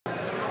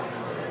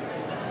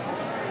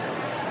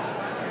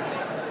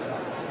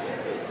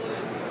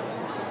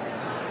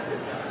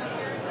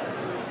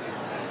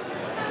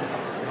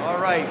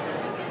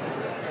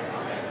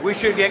We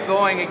should get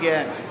going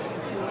again.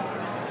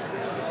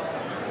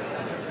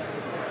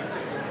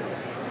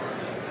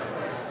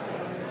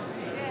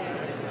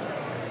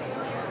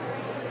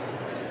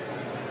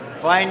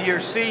 Find your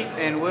seat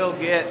and we'll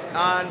get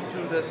on to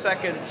the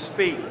second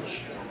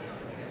speech.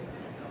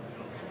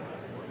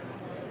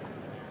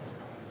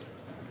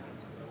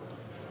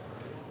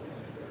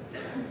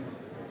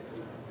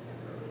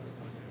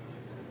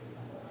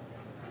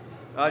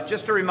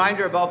 Just a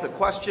reminder about the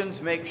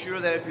questions. Make sure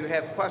that if you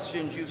have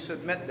questions, you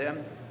submit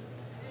them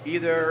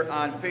either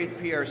on Faith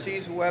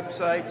PRC's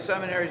website,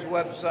 seminary's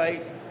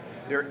website.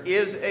 There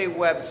is a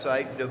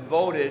website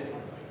devoted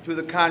to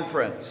the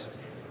conference.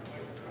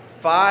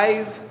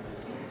 500,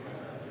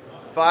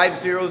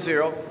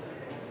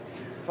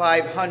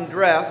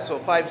 so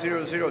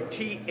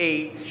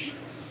 500th,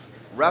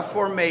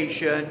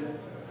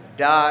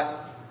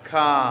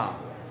 Reformation.com.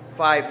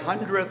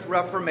 500th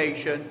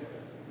Reformation,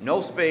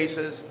 no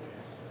spaces,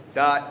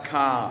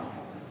 .com.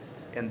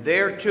 And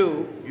there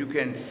too, you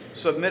can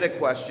submit a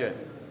question.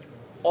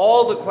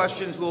 All the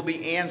questions will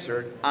be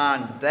answered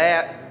on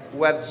that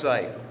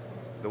website,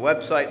 the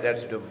website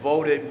that's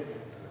devoted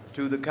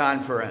to the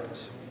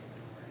conference.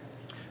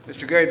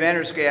 Mr. Gary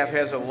Vanderschaff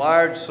has a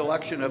large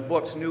selection of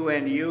books, new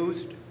and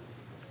used.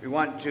 We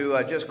want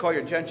to just call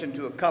your attention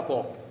to a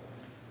couple.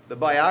 The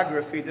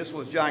biography, this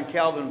was John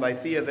Calvin by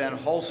Thea Van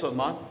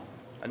Hulsema,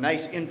 a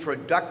nice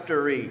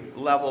introductory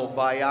level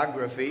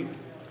biography.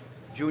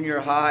 Junior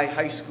high,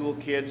 high school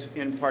kids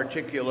in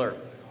particular.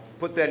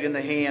 Put that in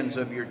the hands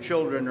of your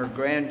children or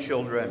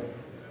grandchildren.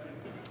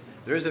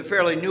 There is a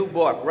fairly new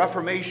book,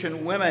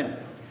 Reformation Women,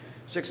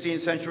 16th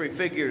Century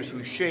Figures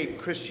Who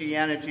Shaped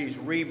Christianity's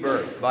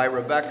Rebirth by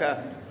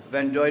Rebecca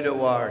Van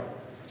Doydeward.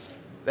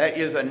 That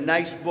is a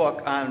nice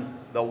book on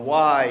the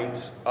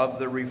wives of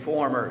the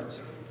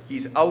Reformers.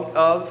 He's out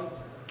of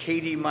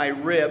Katie My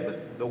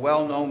Rib, the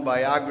well-known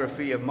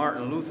biography of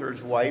Martin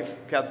Luther's wife,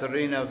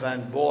 Katharina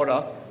van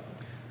Bora.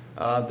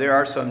 There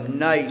are some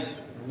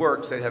nice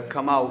works that have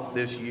come out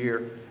this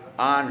year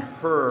on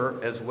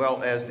her as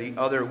well as the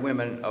other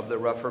women of the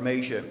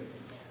Reformation.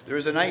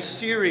 There's a nice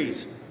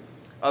series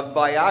of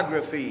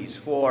biographies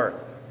for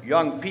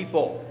young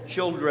people,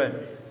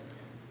 children,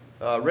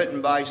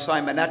 written by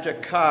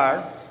Simonetta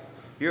Carr.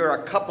 Here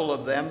are a couple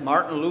of them,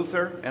 Martin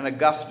Luther and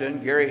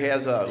Augustine. Gary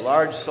has a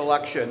large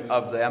selection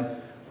of them.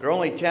 They're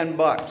only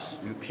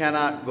 $10. You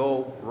cannot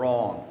go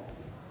wrong.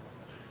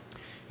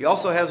 He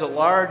also has a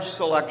large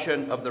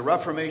selection of the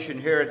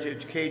Reformation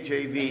Heritage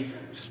KJV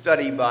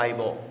Study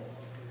Bible.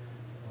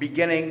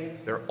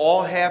 They're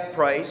all half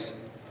price,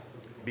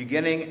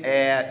 beginning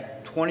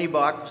at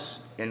 $20,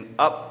 and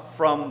up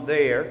from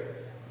there.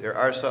 There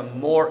are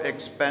some more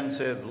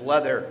expensive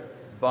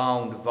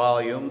leather-bound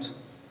volumes,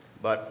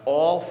 but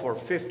all for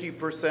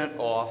 50%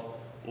 off.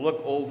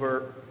 Look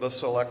over the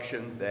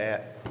selection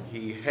that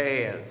he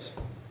has.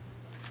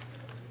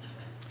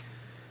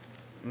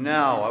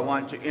 Now, I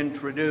want to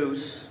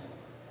introduce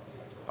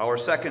our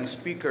second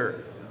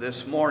speaker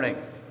this morning.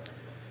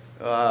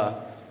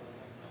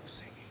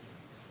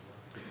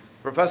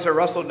 Professor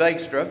Russell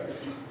Dykstra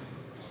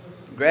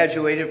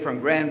graduated from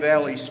Grand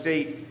Valley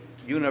State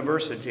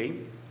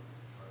University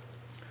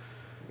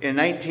in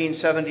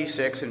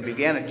 1976 and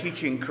began a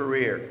teaching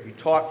career. He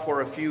taught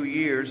for a few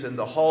years in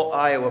the Hull,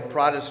 Iowa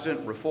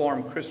Protestant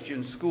Reformed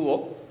Christian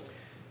School.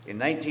 In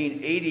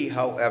 1980,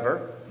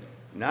 however,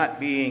 not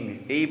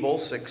being able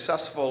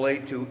successfully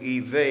to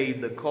evade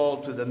the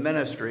call to the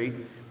ministry,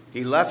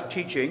 he left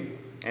teaching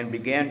and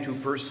began to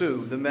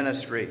pursue the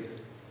ministry.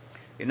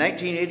 In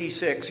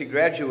 1986, he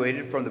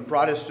graduated from the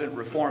Protestant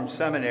Reformed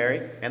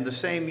Seminary and the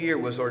same year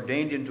was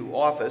ordained into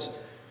office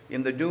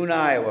in the Dune,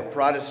 Iowa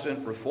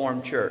Protestant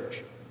Reformed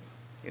Church.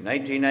 In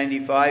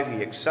 1995,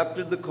 he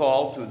accepted the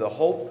call to the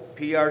Hope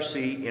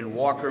PRC in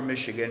Walker,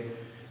 Michigan,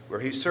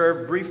 where he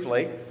served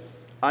briefly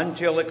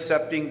until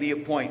accepting the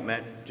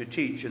appointment to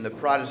teach in the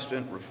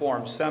Protestant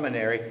Reformed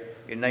Seminary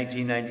in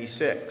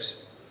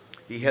 1996.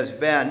 He has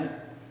been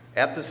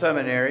at the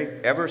seminary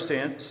ever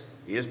since.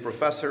 He is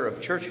professor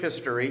of church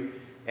history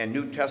and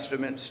New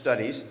Testament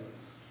studies.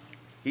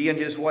 He and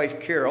his wife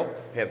Carol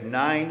have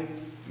 9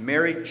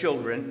 married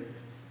children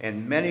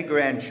and many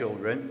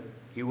grandchildren.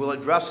 He will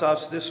address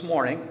us this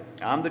morning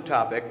on the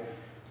topic,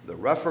 the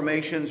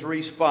Reformation's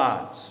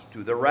response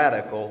to the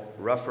radical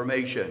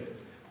Reformation.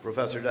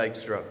 Professor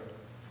Dykstra.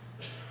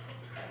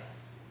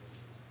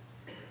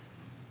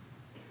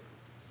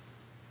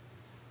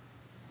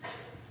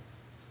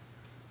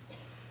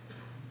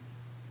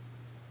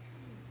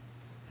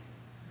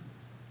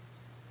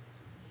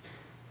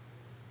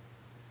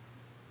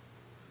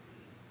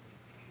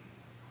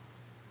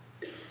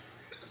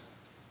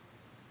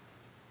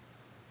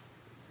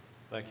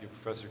 Thank you,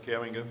 Professor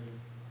Camingham.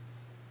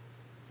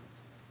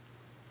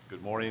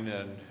 Good morning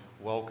and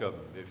welcome.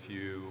 If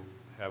you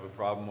have a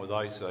problem with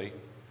eyesight,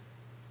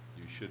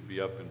 you should be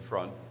up in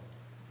front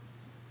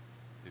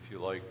if you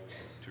like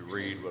to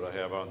read what I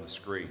have on the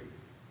screen.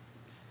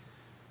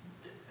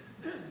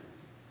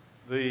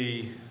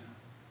 The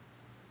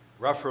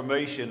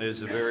Reformation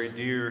is a very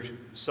dear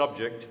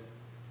subject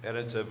and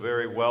it's a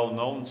very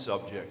well-known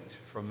subject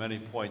from many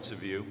points of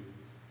view.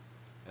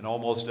 And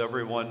almost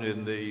everyone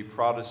in the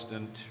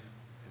Protestant,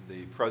 in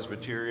the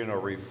Presbyterian or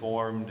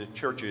Reformed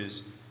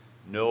churches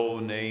know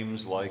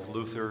names like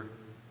Luther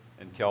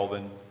and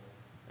Calvin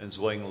and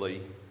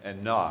Zwingli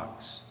and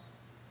Knox.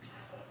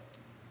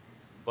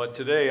 But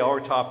today our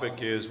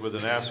topic is with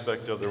an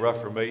aspect of the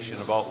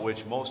Reformation about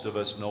which most of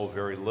us know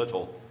very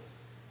little.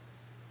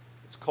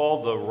 It's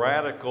called the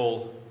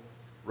Radical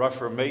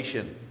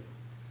Reformation.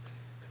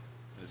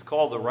 It's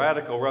called the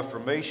Radical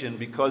Reformation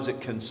because it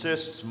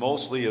consists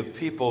mostly of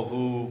people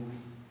who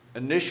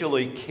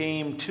initially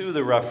came to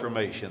the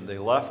Reformation. They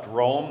left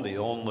Rome, the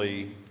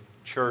only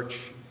church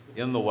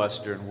in the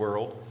Western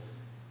world,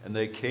 and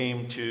they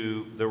came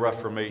to the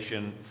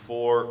Reformation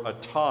for a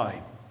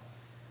time.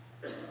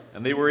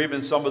 And they were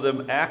even, some of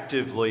them,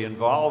 actively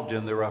involved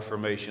in the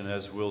Reformation,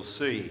 as we'll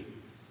see.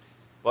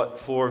 But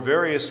for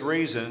various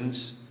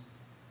reasons,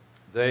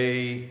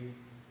 they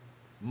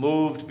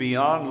moved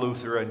beyond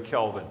Luther and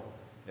Calvin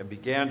and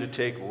began to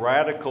take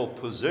radical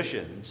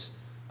positions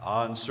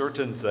on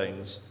certain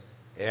things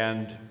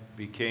and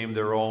became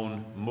their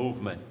own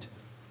movement.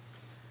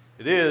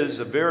 It is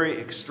a very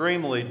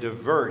extremely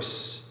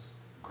diverse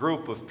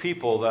group of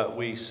people that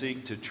we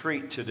seek to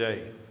treat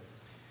today.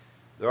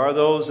 There are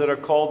those that are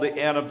called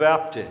the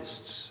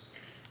Anabaptists,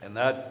 and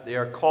that they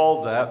are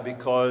called that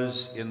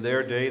because in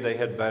their day they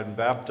had been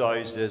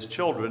baptized as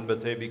children,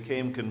 but they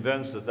became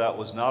convinced that that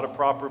was not a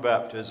proper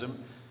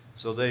baptism,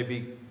 so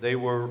they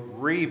were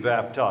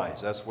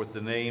re-baptized. That's what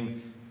the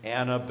name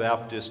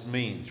Anabaptist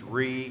means,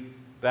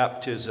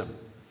 re-baptism.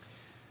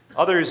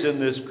 Others in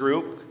this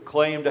group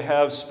claim to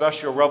have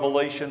special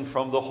revelation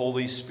from the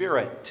Holy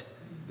Spirit.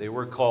 They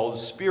were called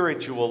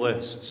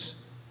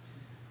spiritualists.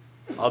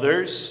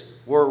 Others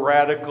were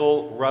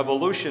radical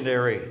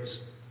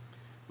revolutionaries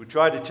who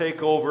tried to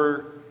take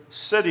over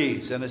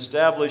cities and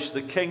establish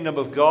the kingdom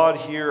of God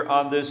here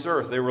on this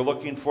earth. They were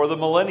looking for the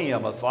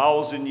millennium, a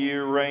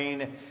 1,000-year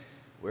reign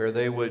where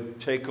they would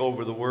take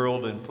over the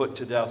world and put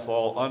to death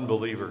all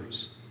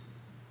unbelievers.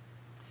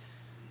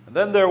 And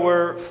then there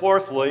were,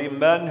 fourthly,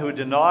 men who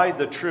denied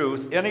the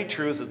truth, any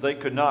truth that they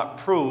could not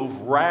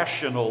prove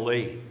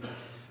rationally.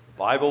 The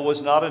Bible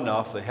was not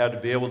enough. They had to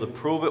be able to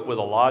prove it with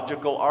a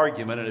logical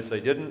argument, and if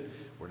they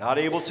were not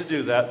able to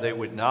do that, they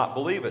would not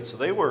believe it. So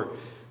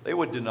they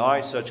would deny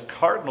such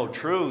cardinal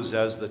truths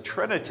as the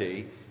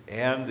Trinity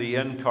and the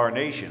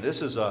Incarnation.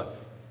 This is a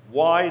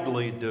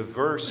widely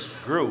diverse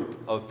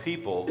group of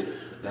people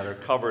that are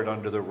covered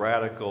under the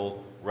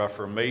Radical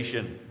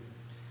Reformation.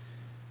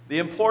 The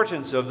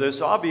importance of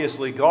this,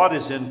 obviously, God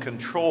is in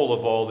control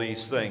of all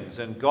these things,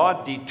 and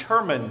God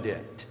determined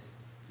it.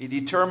 He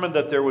determined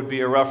that there would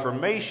be a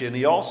Reformation.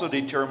 He also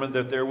determined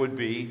that there would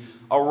be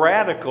a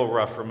Radical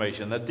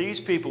Reformation, that these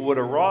people would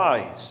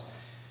arise.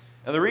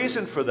 And the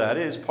reason for that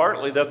is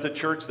partly that the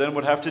church then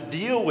would have to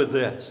deal with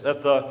this,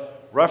 that the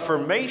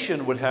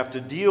Reformation would have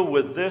to deal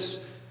with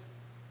this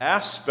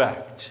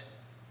aspect.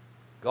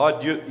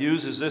 God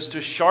uses this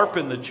to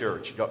sharpen the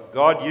church.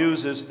 God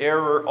uses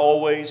error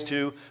always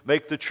to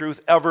make the truth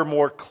ever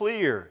more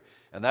clear.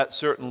 And that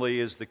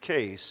certainly is the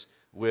case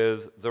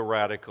with the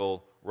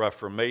Radical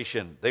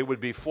Reformation. They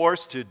would be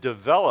forced to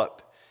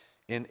develop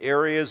in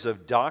areas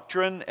of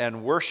doctrine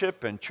and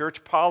worship and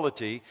church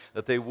polity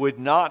that they would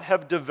not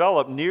have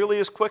developed nearly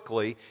as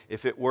quickly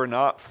if it were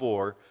not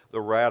for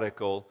the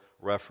Radical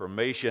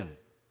Reformation.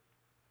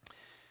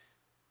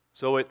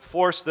 So it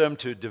forced them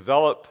to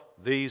develop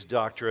these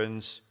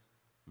doctrines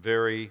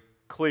very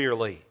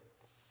clearly.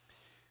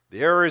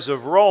 The errors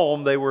of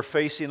Rome they were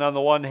facing on the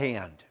one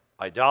hand: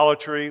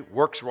 idolatry,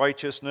 works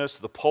righteousness,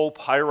 the Pope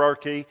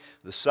hierarchy,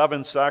 the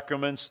 7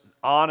 sacraments,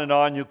 on and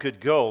on you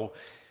could go.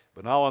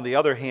 But now on the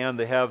other hand,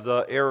 they have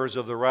the errors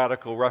of the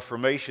Radical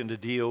Reformation to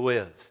deal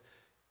with.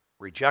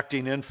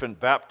 Rejecting infant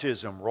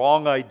baptism,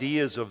 wrong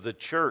ideas of the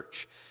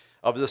church,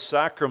 of the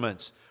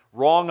sacraments,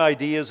 wrong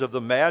ideas of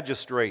the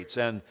magistrates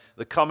and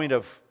the coming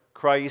of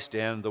Christ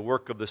and the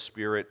work of the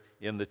Spirit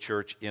in the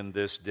church in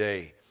this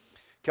day.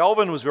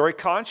 Calvin was very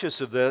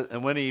conscious of this,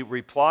 and when he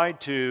replied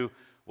to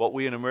what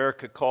we in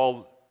America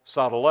call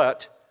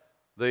Sadolet,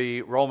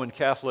 the Roman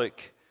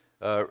Catholic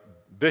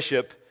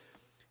bishop,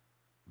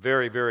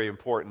 very, very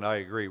important, I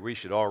agree. We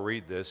should all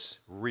read this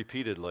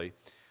repeatedly.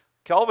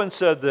 Calvin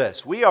said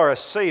this: "We are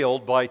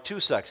assailed by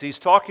 2 sects." He's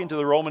talking to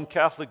the Roman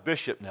Catholic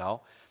bishop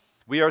now.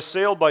 "We are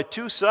assailed by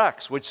 2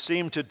 sects which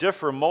seem to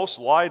differ most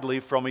widely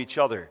from each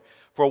other.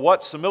 For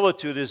what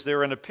similitude is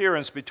there in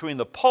appearance between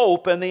the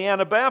Pope and the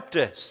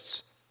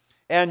Anabaptists?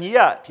 And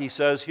yet," he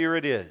says, "here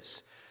it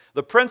is.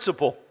 The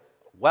principal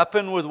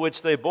weapon with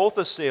which they both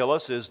assail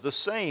us is the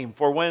same.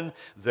 For when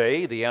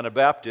they, the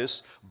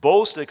Anabaptists,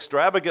 boast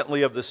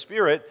extravagantly of the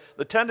Spirit,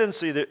 the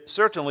tendency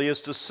certainly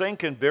is to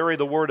sink and bury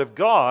the Word of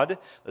God,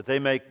 that they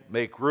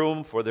make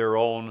room for their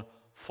own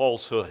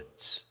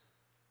falsehoods."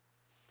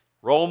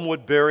 Rome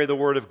would bury the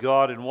Word of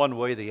God in one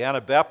way. The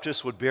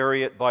Anabaptists would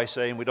bury it by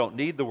saying, we don't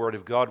need the Word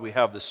of God, we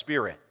have the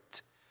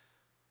Spirit.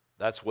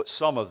 That's what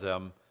some of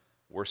them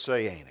were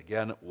saying.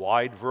 Again,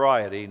 wide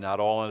variety. Not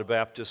all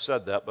Anabaptists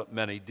said that, but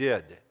many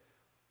did.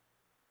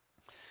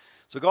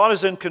 So God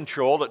is in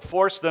control. It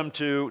forced them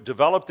to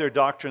develop their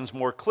doctrines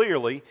more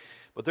clearly.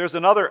 But there's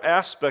another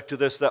aspect to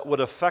this that would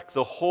affect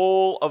the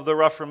whole of the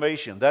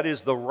Reformation. That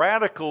is, the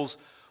radicals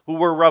who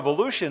were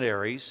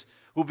revolutionaries,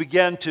 who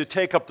began to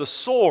take up the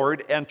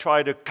sword and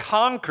try to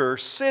conquer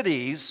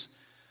cities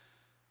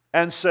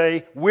and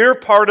say, we're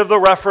part of the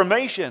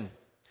Reformation.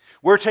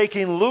 We're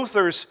taking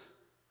Luther's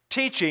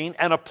teaching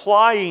and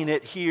applying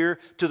it here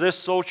to this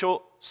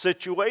social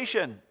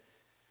situation.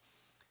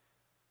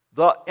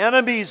 The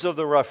enemies of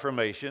the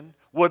Reformation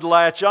would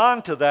latch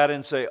on to that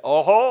and say,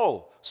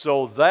 oh,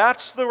 so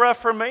that's the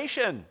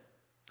Reformation.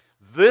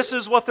 This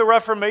is what the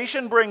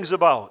Reformation brings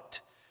about.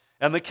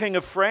 And the King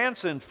of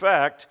France, in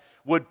fact,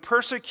 would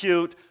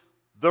persecute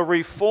the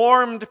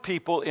Reformed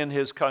people in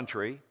his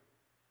country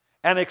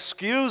and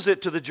excuse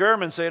it to the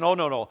Germans, saying, oh,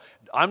 no,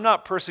 I'm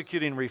not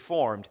persecuting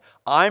Reformed.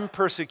 I'm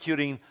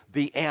persecuting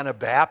the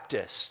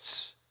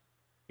Anabaptists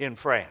in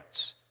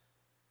France.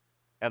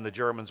 And the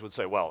Germans would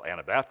say, well,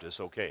 Anabaptists,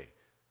 okay,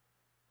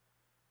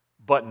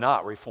 but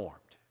not Reformed.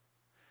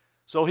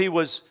 So he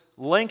was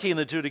linking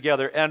the two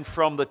together, and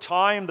from the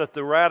time that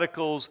the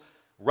radicals,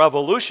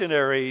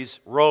 revolutionaries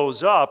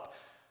rose up,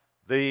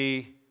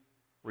 the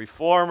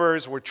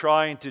Reformers were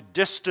trying to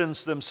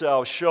distance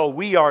themselves, show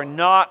we are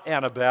not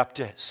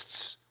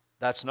Anabaptists.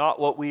 That's not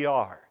what we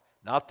are,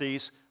 not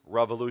these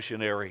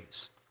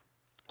revolutionaries.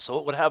 So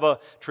it would have a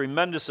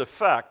tremendous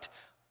effect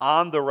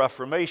on the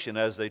Reformation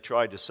as they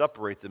tried to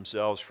separate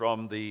themselves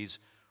from these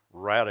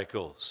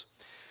radicals.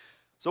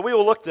 So we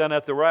will look then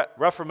at the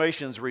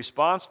Reformation's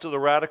response to the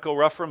radical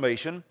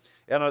Reformation,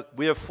 and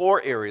we have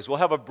four areas. We'll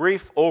have a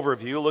brief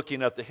overview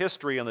looking at the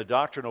history and the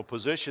doctrinal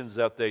positions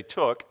that they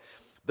took.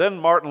 Then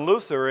Martin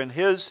Luther and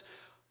his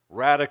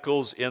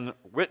radicals in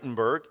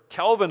Wittenberg,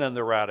 Calvin and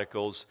the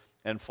radicals,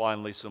 and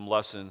finally some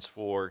lessons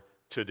for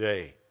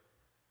today.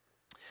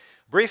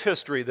 Brief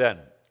history then.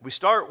 We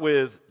start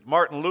with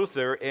Martin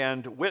Luther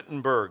and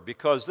Wittenberg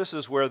because this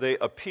is where they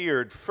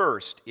appeared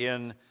first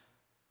in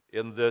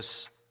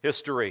this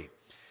history.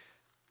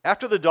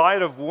 After the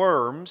Diet of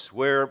Worms,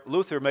 where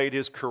Luther made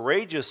his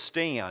courageous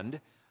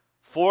stand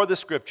for the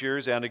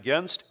Scriptures and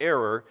against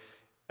error,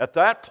 at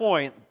that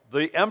point,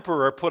 the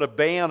emperor put a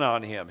ban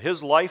on him.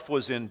 His life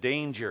was in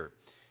danger.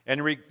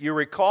 And you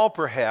recall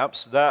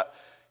perhaps that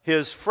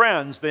his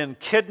friends then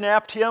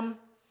kidnapped him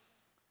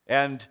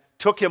and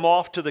took him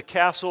off to the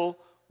castle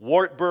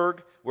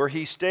Wartburg, where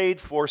he stayed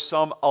for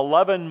some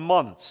 11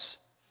 months.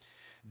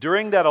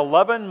 During that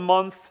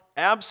 11-month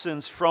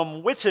absence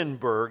from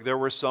Wittenberg, there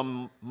were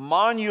some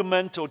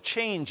monumental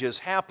changes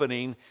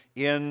happening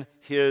in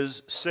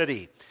his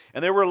city.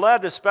 And they were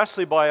led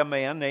especially by a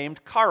man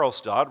named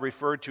Karlstadt,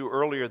 referred to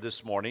earlier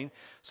this morning,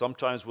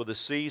 sometimes with a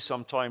C,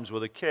 sometimes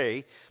with a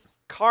K.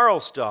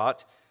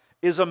 Karlstadt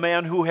is a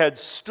man who had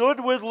stood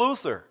with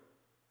Luther.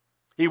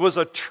 He was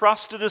a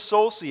trusted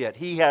associate.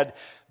 He had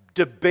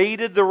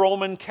debated the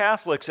Roman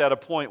Catholics at a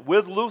point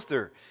with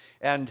Luther.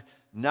 And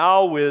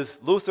now with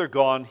Luther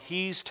gone,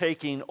 he's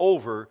taking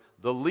over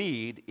the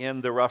lead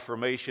in the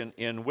Reformation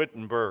in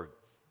Wittenberg.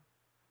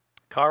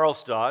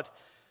 Karlstadt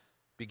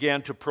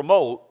began to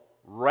promote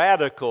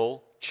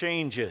radical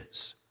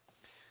changes.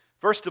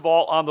 First of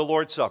all, on the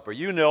Lord's Supper.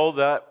 You know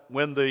that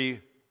when the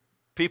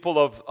people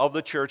of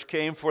the church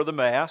came for the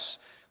Mass,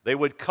 they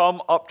would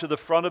come up to the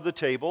front of the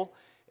table,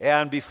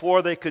 and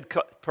before they could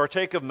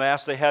partake of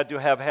Mass, they had to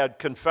have had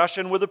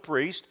confession with a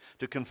priest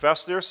to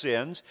confess their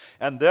sins.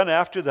 And then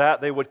after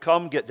that, they would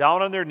come, get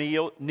down on their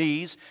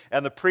knees,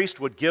 and the priest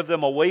would give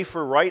them a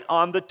wafer right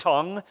on the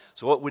tongue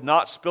so it would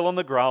not spill on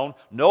the ground,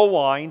 no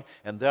wine,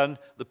 and then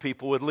the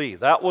people would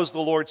leave. That was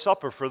the Lord's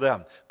Supper for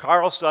them.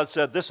 Karlstadt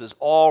said, this is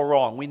all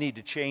wrong. We need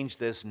to change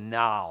this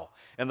now.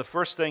 And the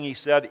first thing he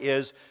said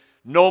is,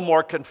 no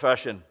more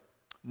confession.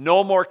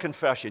 No more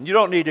confession. You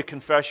don't need to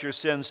confess your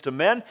sins to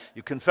men.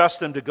 You confess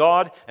them to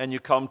God, and you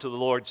come to the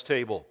Lord's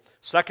table.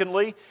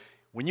 Secondly,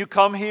 when you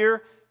come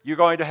here, you're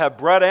going to have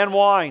bread and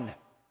wine.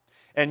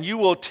 And you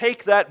will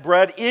take that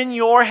bread in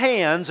your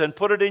hands and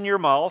put it in your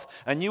mouth,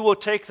 and you will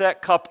take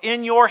that cup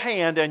in your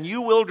hand, and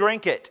you will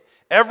drink it.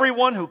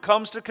 Everyone who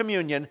comes to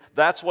communion,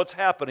 that's what's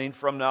happening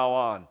from now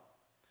on.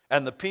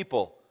 And the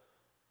people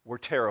were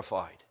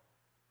terrified.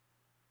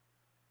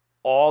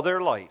 All their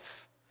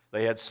life,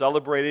 they had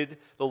celebrated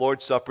the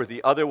Lord's Supper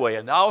the other way.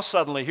 And now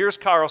suddenly, here's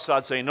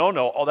Karlstadt saying,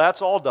 no,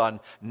 that's all done.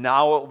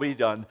 Now it will be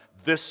done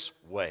this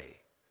way.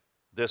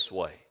 This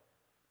way.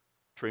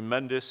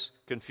 Tremendous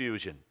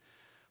confusion.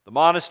 The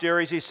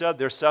monasteries, he said,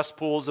 they're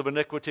cesspools of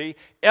iniquity.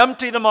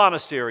 Empty the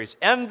monasteries.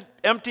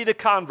 Empty the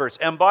converts.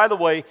 And by the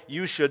way,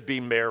 you should be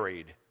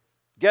married.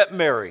 Get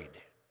married.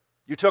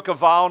 You took a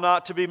vow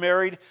not to be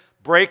married?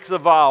 Break the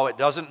vow. It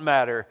doesn't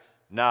matter.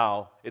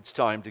 Now it's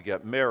time to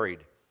get married.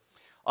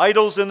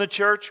 Idols in the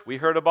church, we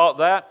heard about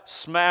that.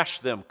 Smash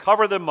them,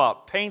 cover them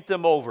up, paint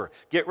them over.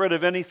 Get rid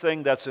of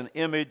anything that's an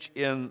image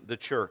in the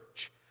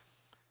church.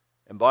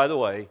 And by the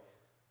way,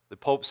 the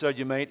Pope said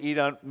you may eat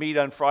meat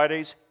on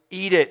Fridays.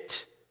 Eat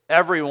it.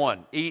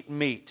 Everyone eat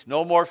meat.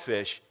 No more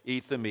fish.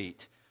 Eat the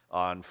meat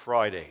on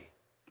Friday.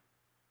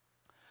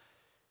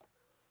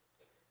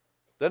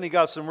 Then he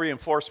got some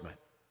reinforcement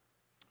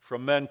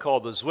from men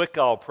called the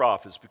Zwickau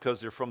prophets, because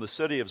they're from the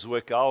city of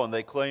Zwickau and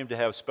they claim to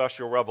have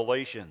special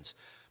revelations.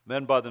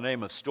 Men by the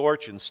name of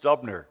Storch and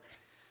Stubner.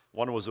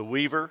 One was a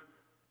weaver.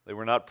 They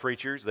were not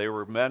preachers. They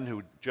were men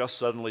who just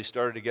suddenly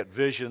started to get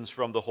visions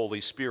from the Holy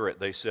Spirit,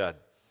 they said.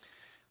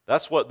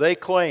 That's what they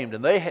claimed,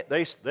 and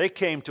they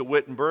came to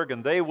Wittenberg,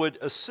 and they would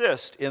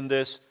assist in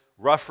this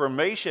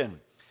Reformation.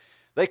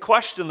 They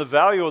questioned the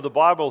value of the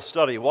Bible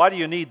study. Why do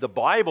you need the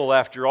Bible,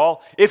 after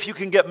all, if you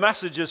can get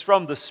messages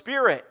from the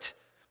Spirit?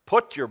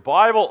 Put your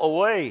Bible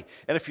away.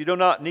 And if you do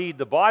not need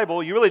the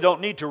Bible, you really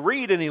don't need to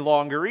read any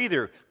longer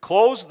either.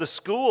 Close the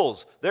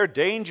schools. They're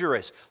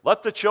dangerous.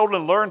 Let the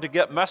children learn to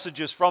get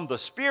messages from the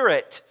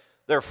Spirit.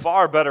 They're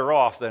far better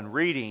off than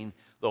reading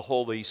the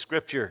Holy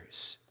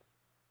Scriptures.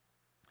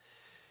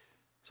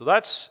 So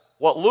that's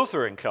what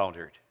Luther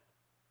encountered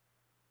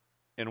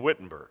in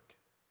Wittenberg.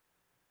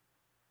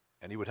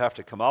 And he would have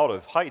to come out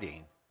of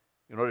hiding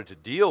in order to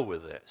deal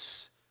with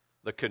this.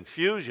 The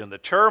confusion, the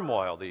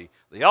turmoil, the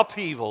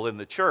upheaval in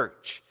the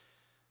church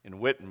in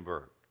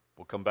Wittenberg.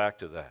 We'll come back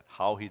to that,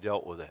 how he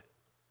dealt with it.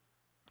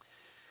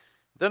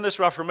 Then this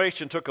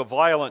Reformation took a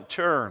violent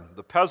turn.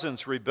 The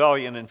Peasants'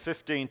 Rebellion in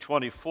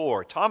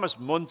 1524. Thomas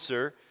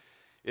Müntzer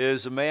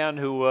is a man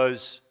who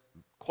was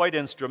quite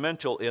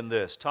instrumental in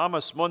this.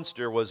 Thomas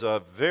Müntzer was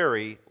a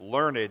very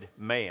learned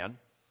man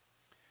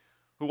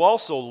who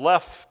also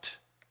left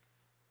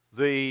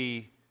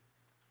the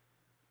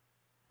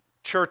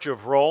Church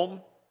of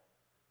Rome,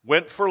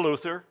 went for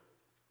Luther,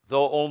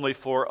 though only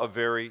for a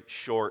very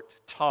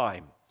short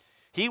time.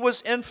 He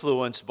was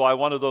influenced by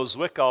one of those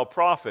Zwickau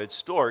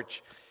prophets,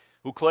 Storch,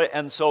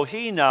 and so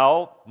he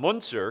now,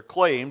 Müntzer,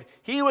 claimed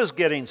he was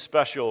getting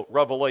special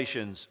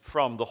revelations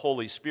from the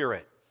Holy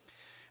Spirit.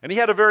 And he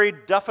had a very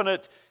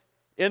definite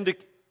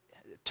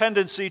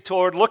tendency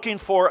toward looking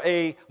for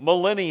a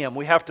millennium.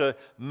 We have to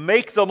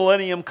make the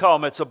millennium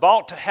come. It's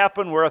about to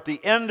happen. We're at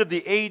the end of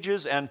the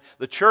ages, and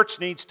the church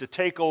needs to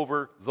take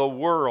over the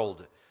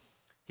world.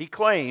 He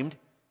claimed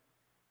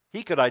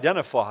he could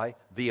identify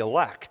the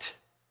elect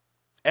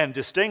and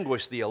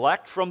distinguish the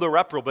elect from the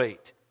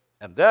reprobate.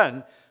 And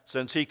then,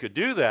 since he could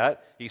do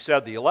that, he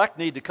said the elect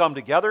need to come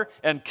together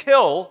and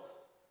kill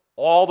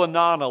all the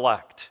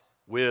non-elect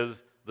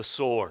with the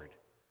sword.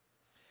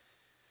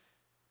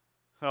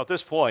 Now, at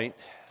this point,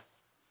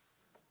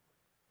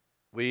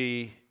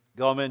 we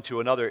come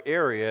into another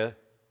area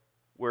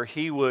where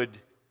he would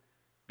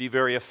be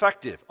very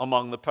effective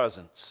among the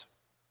peasants.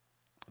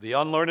 The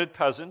unlearned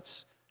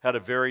peasants had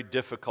a very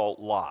difficult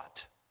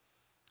lot.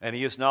 And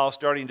he is now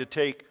starting to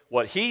take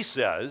what he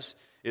says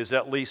is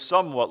at least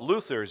somewhat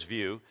Luther's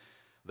view,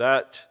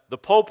 that the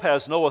Pope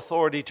has no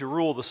authority to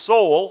rule the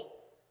soul.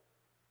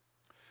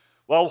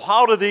 Well,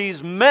 how do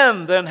these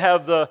men then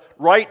have the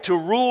right to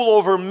rule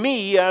over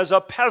me as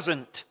a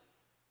peasant?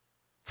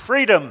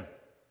 Freedom.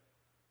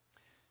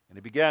 And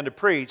he began to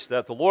preach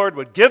that the Lord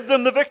would give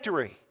them the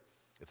victory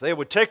if they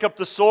would take up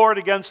the sword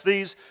against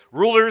these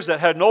rulers that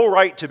had no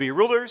right to be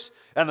rulers,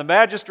 and the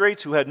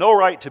magistrates who had no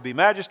right to be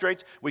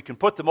magistrates. We can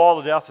put them all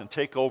to death and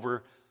take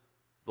over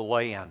the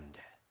land.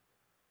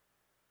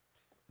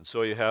 And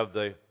so you have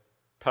the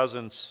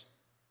Peasants'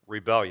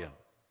 Rebellion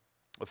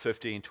of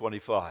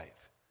 1525,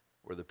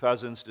 where the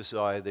peasants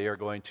decide they are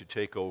going to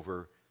take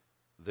over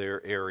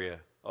their area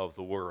of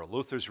the world.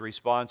 Luther's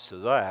response to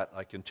that,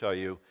 I can tell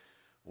you,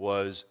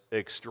 was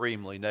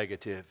extremely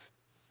negative.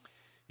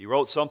 He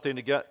wrote something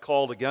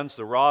called Against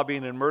the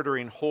Robbing and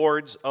Murdering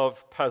Hordes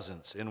of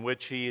Peasants, in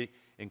which he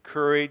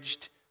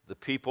encouraged the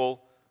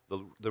people,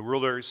 the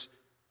rulers,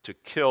 to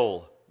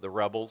kill the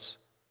rebels.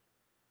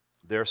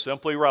 They're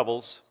simply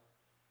rebels.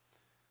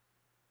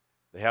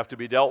 They have to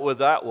be dealt with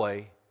that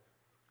way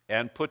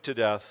and put to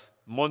death.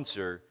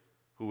 Müntzer,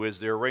 who is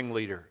their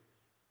ringleader,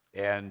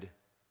 and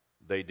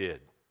they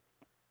did.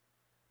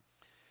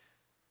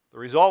 The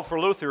result for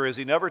Luther is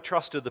he never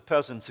trusted the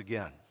peasants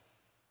again.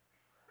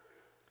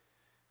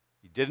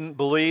 He didn't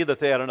believe that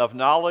they had enough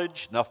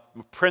knowledge, enough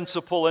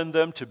principle in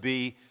them to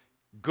be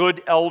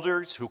good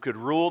elders who could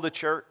rule the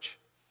church.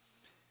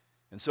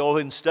 And so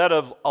instead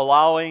of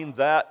allowing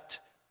that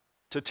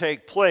to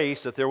take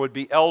place, that there would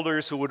be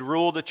elders who would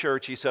rule the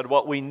church, he said,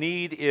 what we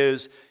need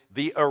is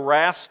the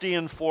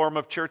Erastian form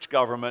of church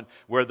government,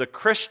 where the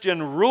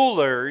Christian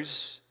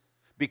rulers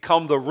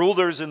become the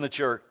rulers in the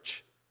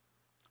church.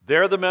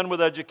 They're the men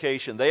with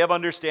education. They have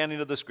understanding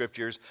of the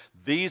Scriptures.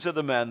 These are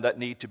the men that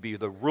need to be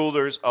the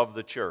rulers of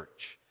the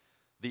church,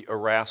 the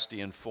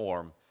Erastian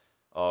form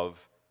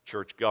of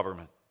church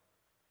government.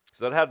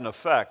 So that had an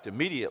effect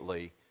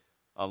immediately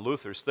on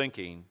Luther's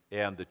thinking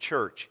and the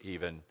church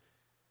even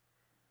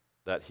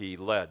that he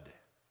led.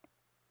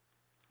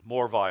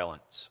 More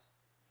violence.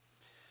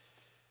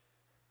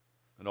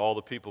 And all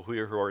the people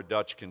here who are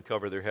Dutch can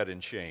cover their head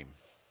in shame.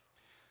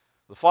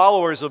 The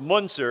followers of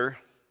Müntzer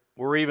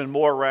were even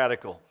more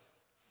radical.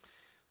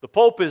 The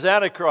Pope is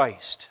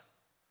Antichrist.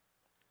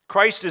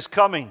 Christ is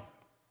coming.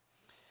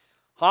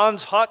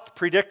 Hans Hut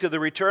predicted the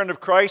return of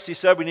Christ. He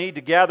said we need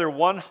to gather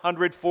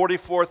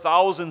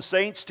 144,000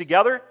 saints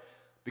together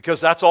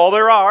because that's all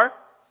there are.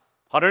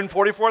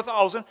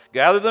 144,000.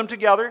 Gather them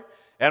together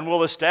and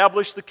we'll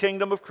establish the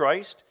kingdom of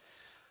Christ.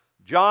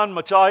 John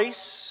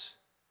Matthias,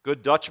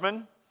 good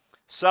Dutchman,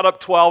 set up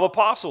 12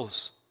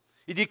 apostles.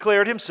 He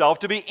declared himself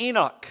to be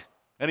Enoch.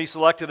 And he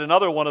selected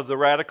another one of the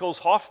radicals,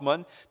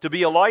 Hoffman, to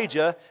be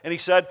Elijah. And he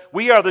said,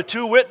 we are the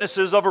two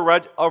witnesses of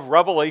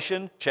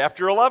Revelation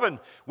chapter 11.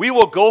 We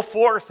will go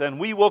forth and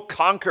we will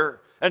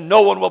conquer, and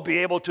no one will be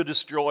able to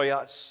destroy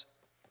us.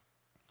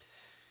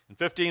 In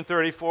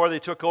 1534, they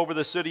took over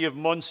the city of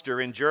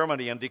Munster in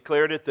Germany and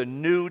declared it the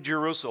New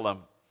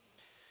Jerusalem.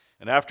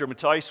 And after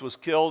Matthias was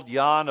killed,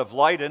 Jan of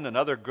Leiden,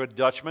 another good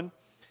Dutchman,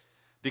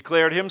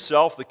 declared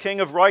himself the king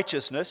of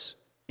righteousness,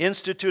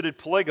 instituted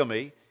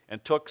polygamy,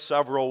 and took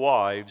several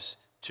wives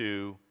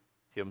to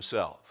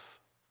himself.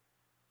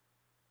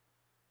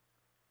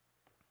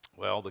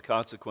 Well, the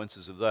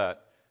consequences of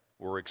that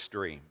were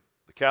extreme.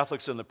 The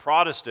Catholics and the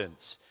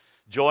Protestants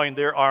joined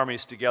their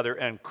armies together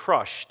and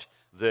crushed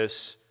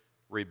this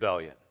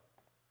rebellion.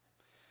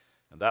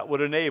 And that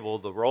would enable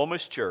the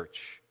Romish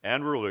Church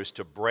and rulers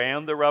to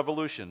brand the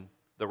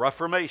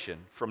Reformation,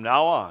 from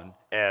now on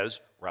as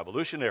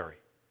revolutionary.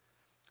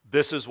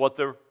 This is what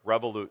the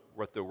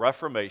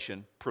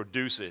Reformation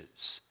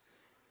produces.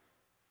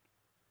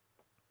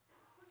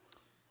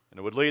 And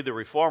it would lead the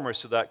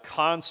reformers to that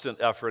constant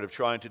effort of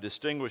trying to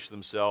distinguish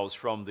themselves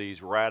from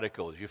these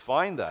radicals. You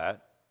find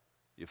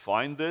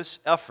this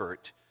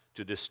effort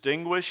to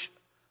distinguish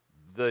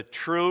the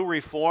true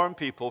Reformed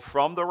people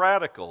from the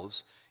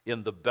radicals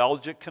in the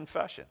Belgic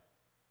Confession.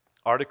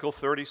 Article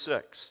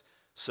 36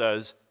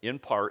 says, in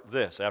part,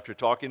 this, after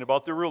talking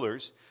about the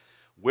rulers,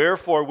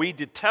 wherefore we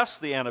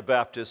detest the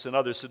Anabaptists and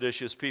other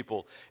seditious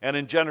people, and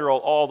in general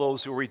all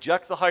those who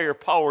reject the higher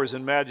powers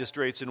and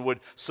magistrates and would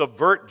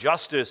subvert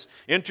justice,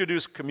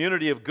 introduce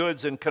community of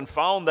goods, and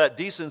confound that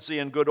decency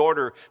and good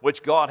order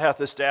which God hath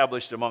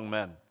established among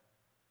men.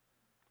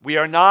 We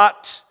are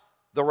not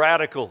the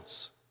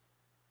radicals.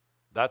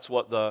 That's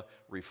what the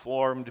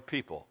Reformed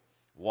people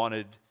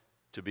wanted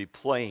to be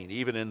plain,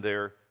 even in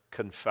their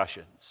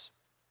confessions.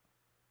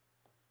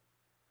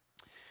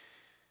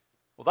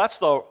 Well, that's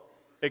the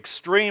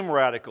extreme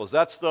radicals.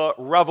 That's the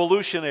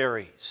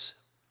revolutionaries.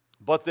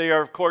 But they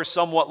are, of course,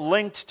 somewhat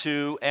linked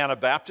to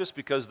Anabaptists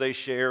because they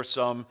share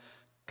some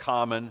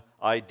common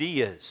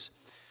ideas.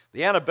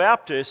 The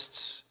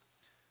Anabaptists,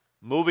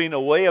 moving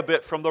away a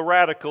bit from the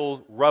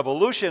radical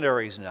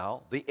revolutionaries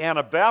now, the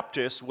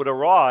Anabaptists would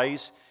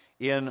arise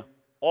in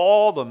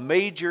all the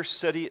major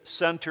city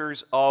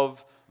centers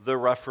of the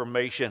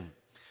Reformation.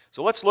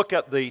 So let's look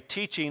at the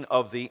teaching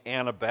of the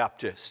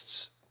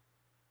Anabaptists.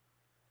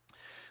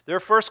 Their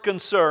first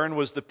concern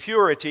was the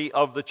purity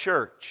of the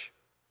church.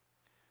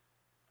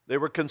 They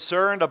were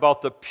concerned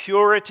about the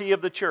purity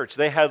of the church.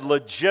 They had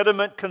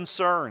legitimate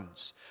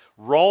concerns.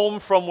 Rome,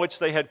 from which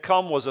they had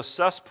come, was a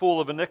cesspool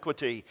of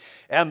iniquity.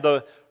 And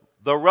the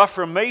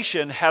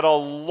Reformation had a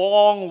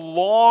long,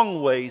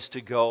 long ways to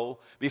go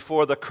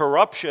before the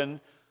corruption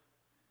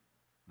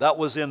that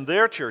was in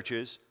their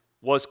churches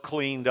was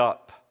cleaned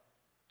up.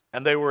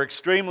 And they were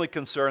extremely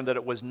concerned that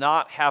it was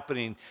not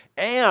happening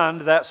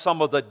and that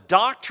some of the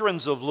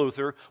doctrines of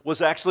Luther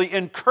was actually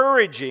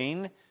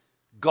encouraging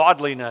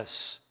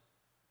godliness.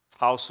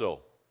 How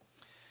so?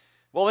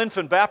 Well,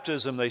 infant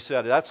baptism, they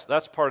said,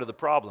 that's part of the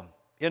problem.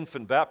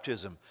 Infant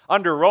baptism.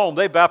 Under Rome,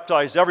 they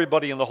baptized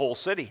everybody in the whole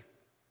city.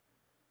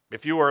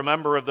 If you were a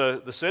member of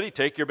the city,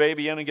 take your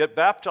baby in and get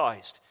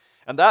baptized.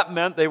 And that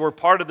meant they were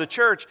part of the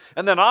church.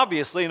 And then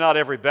obviously not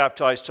every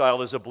baptized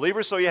child is a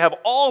believer, so you have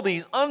all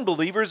these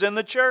unbelievers in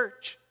the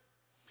church.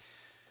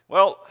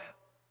 Well,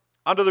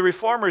 under the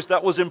Reformers,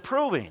 that was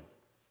improving,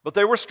 but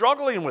they were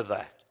struggling with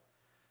that.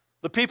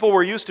 The people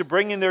were used to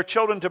bringing their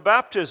children to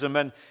baptism,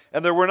 and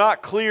there were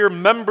not clear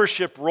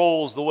membership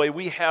roles the way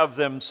we have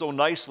them so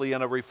nicely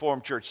in a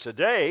Reformed church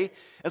today.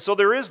 And so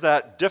there is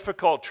that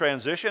difficult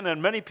transition, and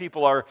many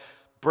people are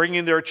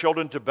bringing their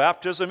children to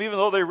baptism, even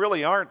though they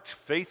really aren't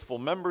faithful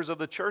members of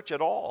the church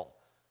at all.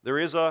 There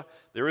is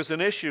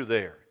an issue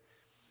there.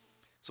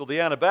 So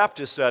the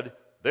Anabaptists said,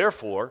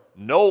 therefore,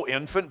 no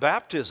infant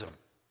baptism.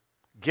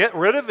 Get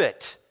rid of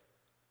it.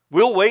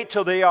 We'll wait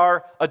till they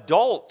are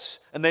adults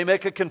and they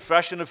make a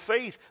confession of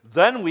faith.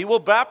 Then we will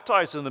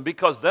baptize them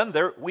because then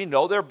we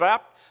know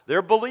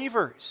they're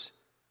believers.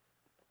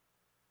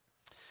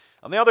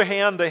 On the other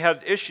hand, they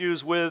had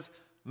issues with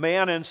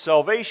man and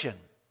salvation.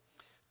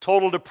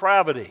 Total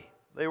depravity.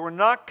 They were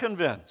not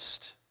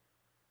convinced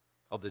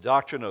of the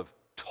doctrine of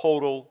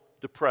total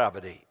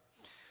depravity.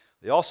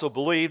 They also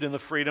believed in the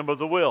freedom of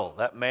the will,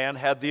 that man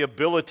had the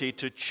ability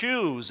to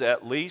choose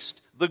at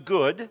least the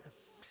good.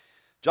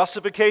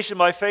 Justification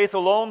by faith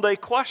alone, they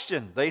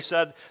questioned. They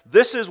said,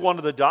 this is one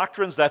of the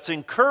doctrines that's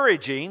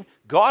encouraging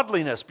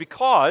godliness,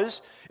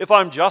 because if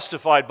I'm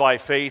justified by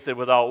faith and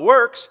without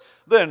works,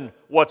 then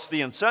what's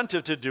the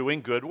incentive to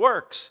doing good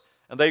works?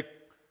 And they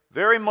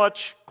very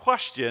much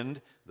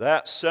questioned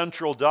that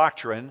central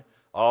doctrine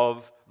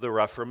of the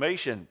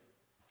Reformation.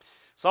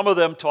 Some of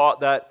them taught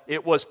that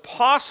it was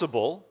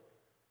possible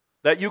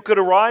that you could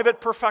arrive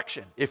at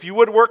perfection. If you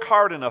would work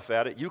hard enough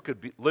at it, you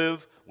could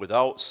live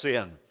without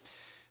sin.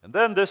 And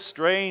then this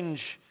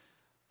strange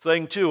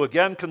thing too,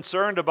 again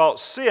concerned about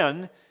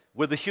sin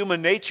with the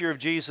human nature of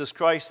Jesus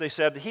Christ, they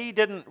said he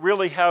didn't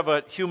really have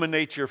a human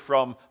nature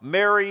from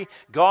Mary.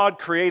 God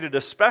created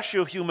a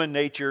special human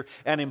nature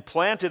and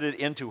implanted it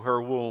into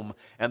her womb.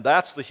 And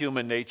that's the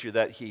human nature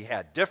that he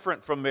had,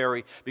 different from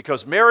Mary,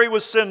 because Mary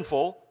was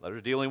sinful.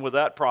 They're dealing with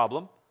that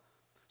problem.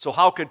 So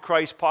how could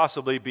Christ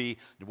possibly be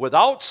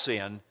without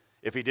sin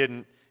if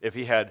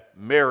he had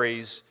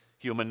Mary's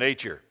human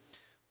nature?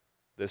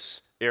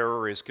 This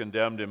error is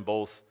condemned in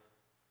both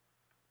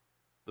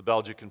the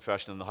Belgic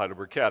Confession and the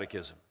Heidelberg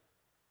Catechism.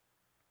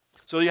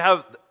 So you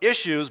have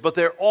issues, but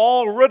they're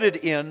all rooted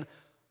in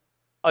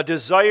a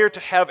desire to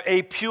have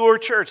a pure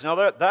church.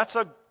 Now that's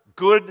a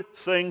good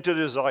thing to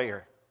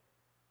desire.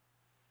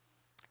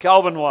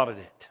 Calvin wanted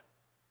it.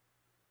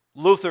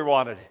 Luther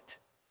wanted it.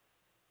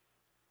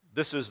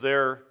 This is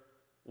their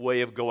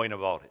way of going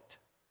about it,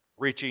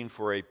 reaching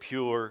for a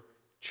pure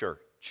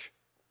church.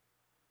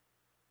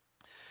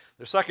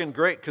 Their second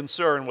great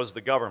concern was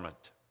the government.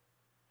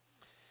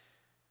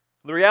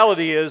 The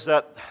reality is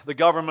that the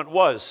government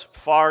was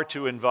far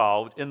too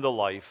involved in the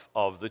life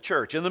of the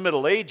church. In the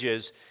Middle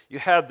Ages, you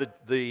had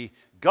the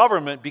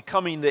government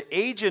becoming the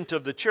agent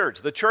of the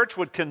church. The church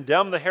would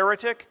condemn the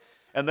heretic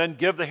and then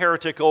give the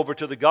heretic over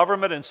to the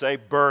government and say,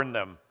 burn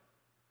them.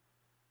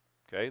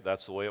 Okay,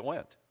 that's the way it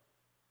went.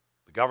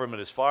 The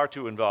government is far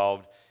too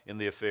involved in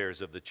the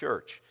affairs of the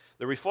church.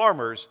 The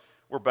reformers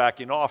were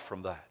backing off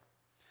from that.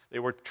 They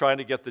were trying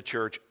to get the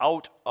church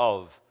out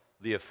of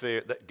the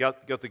affair,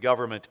 get the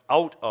government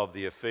out of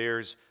the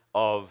affairs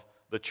of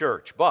the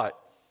church. But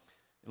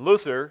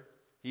Luther,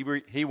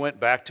 he went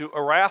back to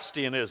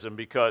Erastianism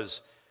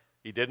because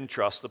he didn't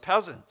trust the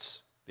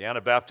peasants. The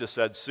Anabaptists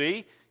said,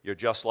 see, you're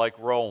just like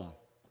Rome.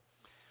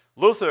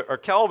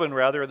 Calvin,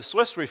 the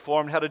Swiss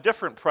Reformed, had a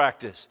different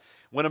practice.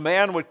 When a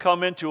man would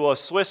come into a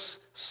Swiss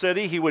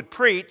city, he would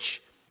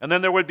preach, and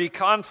then there would be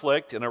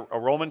conflict in a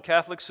Roman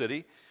Catholic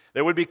city.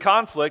 There would be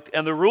conflict,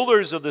 and the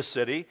rulers of the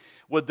city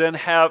would then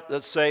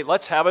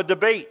let's have a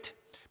debate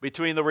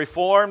between the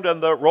Reformed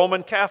and the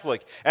Roman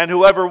Catholic. And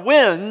whoever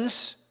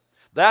wins,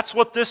 that's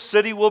what this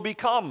city will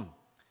become.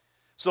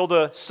 So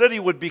the city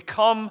would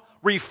become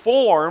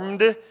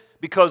Reformed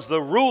because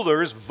the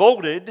rulers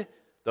voted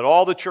that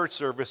all the church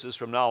services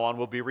from now on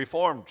will be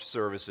Reformed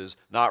services,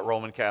 not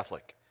Roman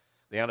Catholic.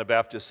 The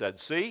Anabaptists said,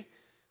 see,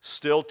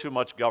 still too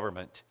much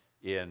government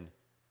in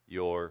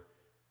your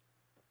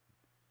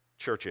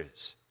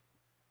churches.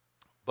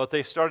 But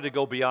they started to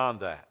go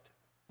beyond that.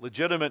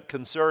 Legitimate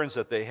concerns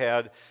that they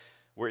had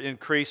were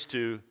increased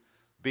to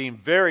being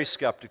very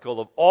skeptical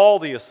of all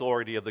the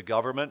authority of the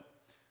government.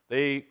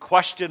 They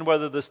questioned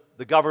whether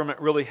the government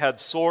really had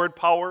sword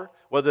power,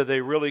 whether they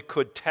really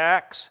could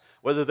tax,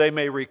 whether they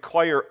may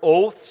require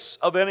oaths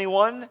of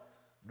anyone.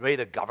 May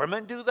the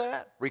government do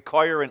that?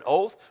 Require an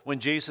oath when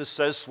Jesus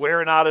says,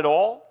 swear not at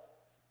all?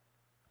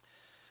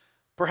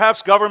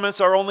 Perhaps governments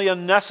are only a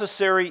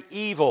necessary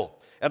evil.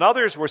 And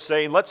others were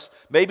saying,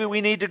 maybe we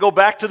need to go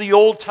back to the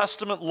Old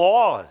Testament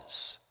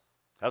laws,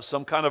 have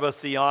some kind of a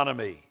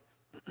theonomy.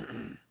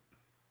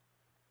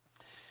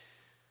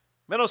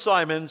 Menno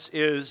Simons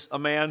is a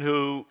man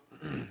who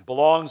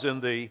belongs in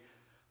the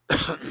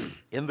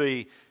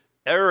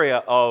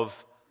area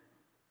of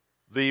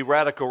the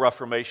radical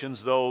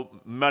reformations, though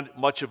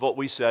much of what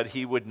we said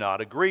he would not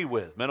agree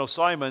with. Menno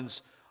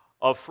Simons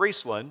of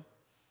Friesland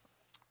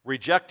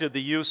rejected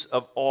the use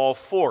of all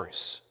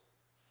force.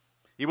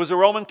 He was a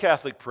Roman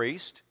Catholic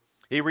priest.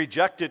 He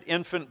rejected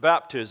infant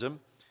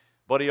baptism,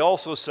 but he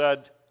also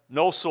said,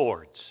 no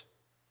swords.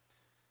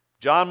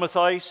 John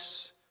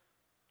Matthias,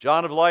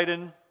 John of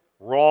Leyden,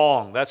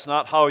 wrong. That's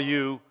not how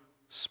you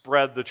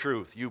spread the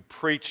truth. You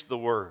preached the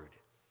word.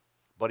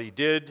 But he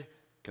did,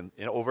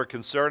 over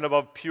concern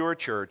about pure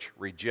church,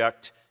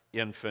 reject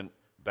infant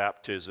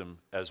baptism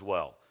as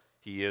well.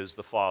 He is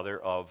the father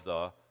of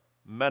the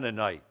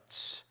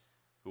Mennonites,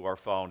 who are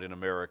found in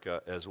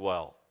America as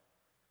well.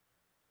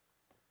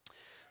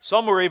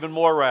 Some were even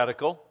more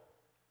radical,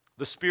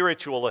 the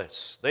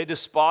spiritualists. They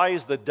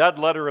despised the dead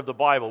letter of the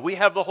Bible. We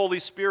have the Holy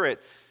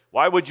Spirit.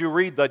 Why would you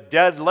read the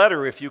dead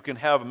letter if you can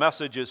have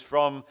messages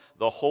from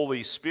the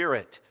Holy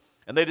Spirit?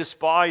 And they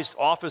despised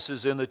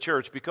offices in the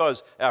church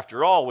because,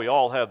 after all, we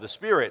all have the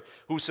Spirit,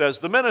 who says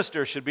the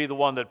minister should be the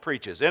one that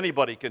preaches.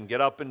 Anybody can get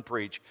up and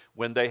preach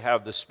when they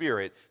have the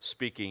Spirit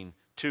speaking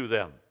to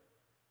them.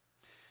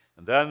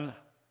 And then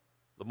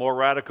the more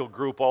radical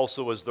group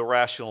also was the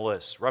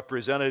rationalists,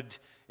 represented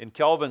in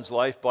Calvin's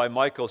life by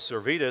Michael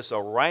Servetus, a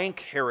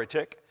rank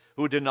heretic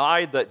who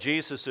denied that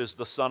Jesus is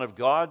the Son of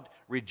God,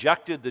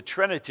 rejected the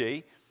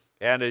Trinity,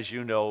 and, as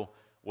you know,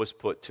 was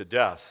put to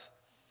death.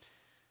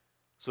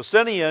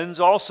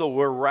 Socinians also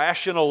were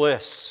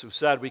rationalists who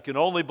said we can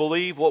only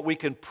believe what we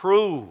can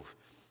prove.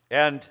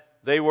 And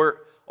they were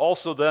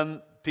also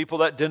then people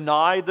that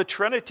denied the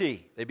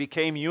Trinity. They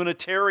became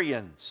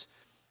Unitarians.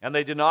 And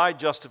they denied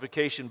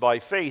justification by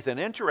faith. And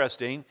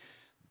interesting,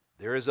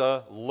 there is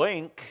a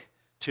link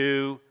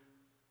to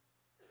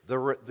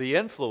the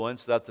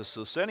influence that the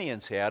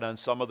Socinians had on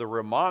some of the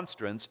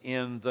remonstrants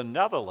in the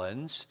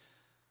Netherlands,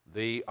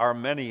 the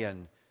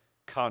Armenian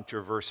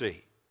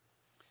controversy.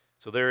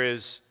 So there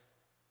is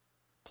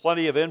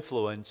plenty of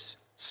influence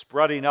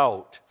spreading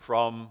out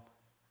from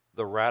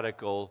the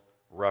radical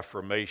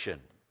Reformation.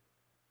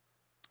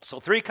 So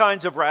three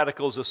kinds of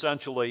radicals,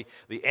 essentially: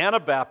 the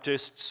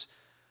Anabaptists,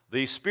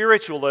 the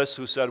spiritualists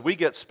who said we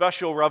get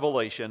special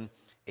revelation,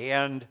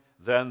 and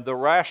then the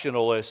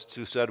rationalists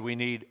who said we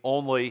may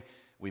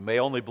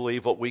only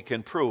believe what we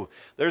can prove.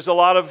 There's a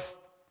lot of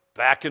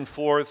back and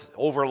forth,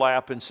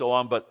 overlap, and so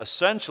on, but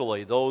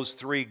essentially those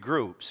three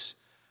groups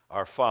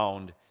are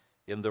found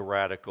in the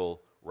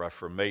radical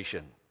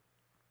Reformation.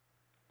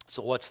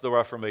 So what's the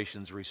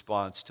Reformation's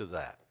response to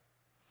that?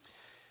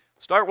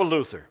 Start with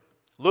Luther.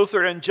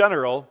 Luther in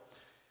general,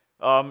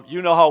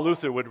 you know how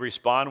Luther would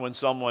respond when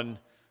someone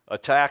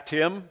attacked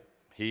him.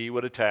 He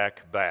would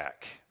attack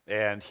back,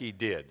 and he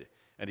did.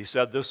 And he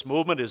said, this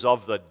movement is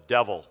of the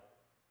devil.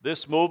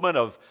 This movement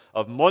of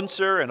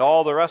Munzer and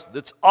all the rest,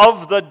 it's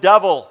of the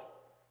devil.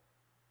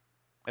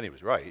 And he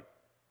was right.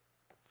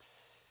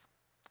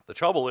 The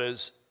trouble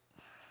is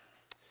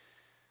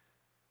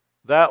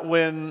that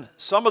when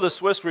some of the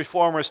Swiss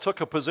reformers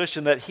took a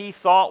position that he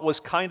thought was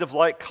kind of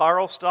like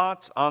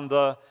Karlstadt's on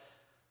the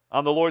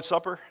Lord's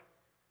Supper,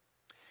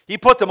 he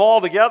put them all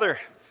together.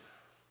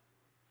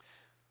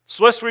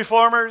 Swiss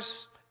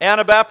reformers,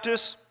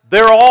 Anabaptists,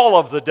 they're all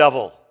of the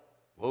devil.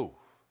 Whoa.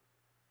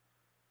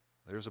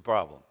 There's a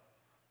problem.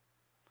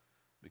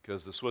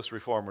 Because the Swiss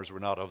reformers were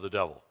not of the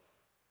devil,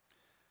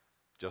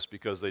 just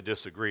because they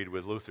disagreed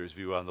with Luther's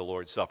view on the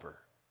Lord's Supper.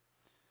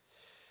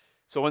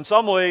 So in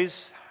some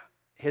ways,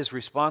 his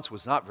response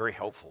was not very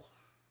helpful.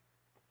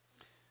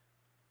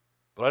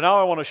 But now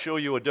I want to show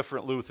you a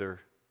different Luther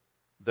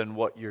than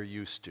what you're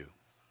used to.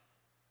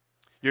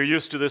 You're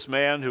used to this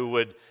man who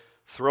would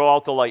throw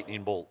out the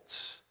lightning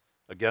bolts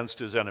against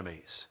his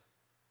enemies.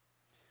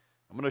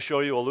 I'm going to show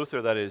you a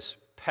Luther that is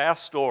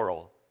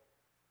pastoral,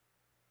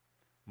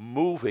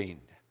 moving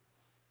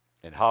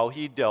in how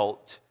he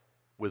dealt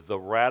with the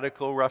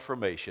radical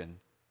Reformation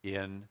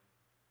in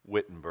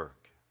Wittenberg.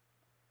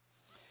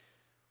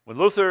 When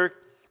Luther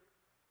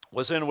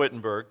was in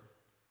Wittenberg,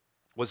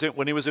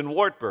 when he was in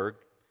Wartburg,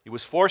 he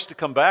was forced to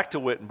come back to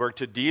Wittenberg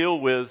to deal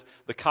with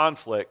the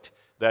conflict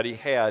that he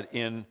had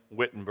in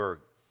Wittenberg.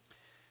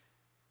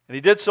 And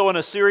he did so in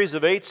a series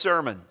of 8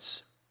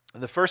 sermons.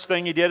 And the first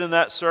thing he did in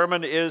that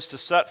sermon is to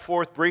set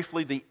forth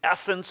briefly the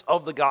essence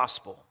of the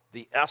gospel.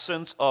 The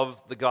essence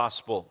of the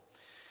gospel.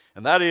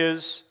 And that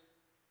is,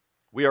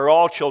 we are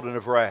all children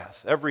of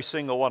wrath, every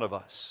single one of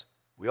us.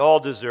 We all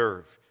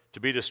deserve to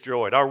be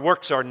destroyed. Our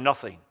works are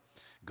nothing.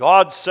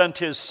 God sent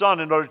his Son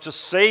in order to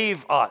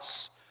save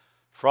us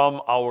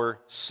from our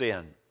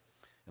sin.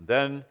 And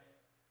then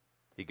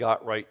he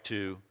got right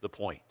to the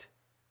point.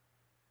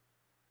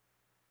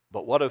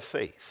 But what of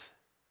faith?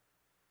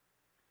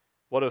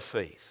 What of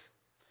faith?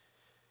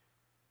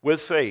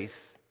 With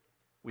faith,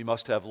 we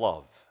must have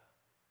love.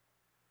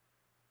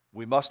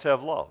 We must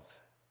have love.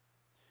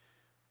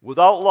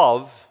 Without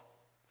love,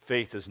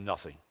 faith is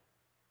nothing.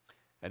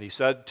 And he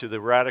said to the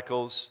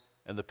radicals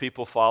and the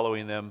people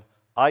following them,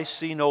 I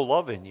see no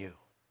love in you.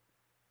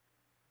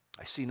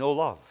 I see no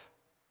love.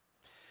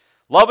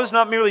 Love is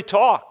not merely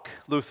talk,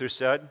 Luther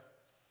said.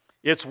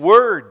 It's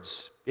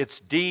words, it's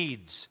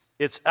deeds,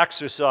 it's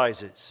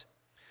exercises.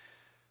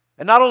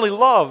 And not only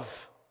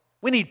love,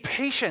 we need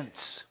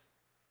patience.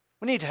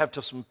 We need to have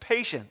some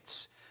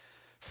patience.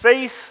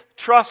 Faith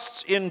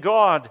trusts in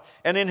God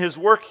and in his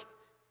work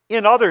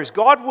in others.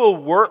 God will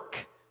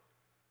work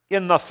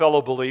in the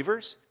fellow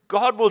believers.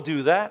 God will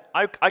do that.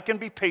 I can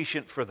be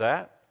patient for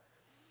that.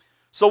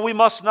 So we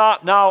must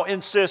not now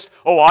insist,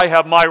 oh, I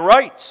have my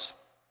rights.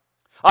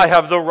 I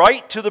have the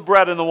right to the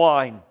bread and the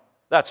wine.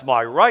 That's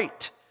my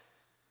right.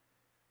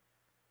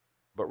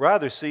 But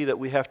rather see that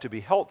we have to be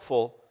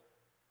helpful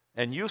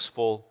and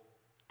useful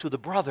to the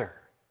brother.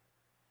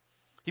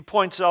 He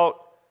points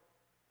out,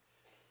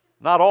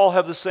 not all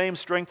have the same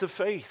strength of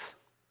faith.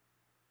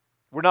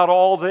 We're not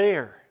all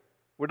there.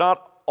 We're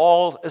not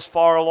all as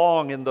far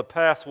along in the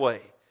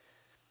pathway.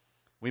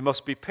 We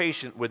must be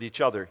patient with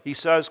each other. He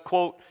says,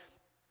 quote,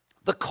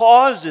 the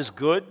cause is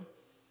good,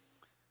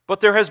 but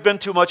there has been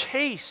too much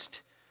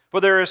haste, for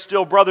there are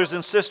still brothers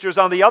and sisters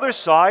on the other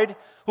side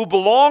who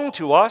belong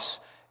to us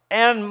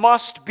and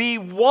must be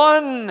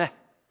won.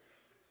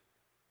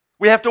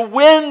 We have to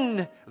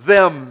win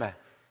them,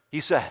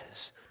 he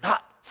says,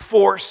 not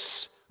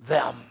force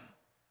them.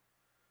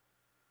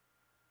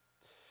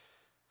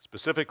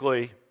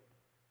 Specifically,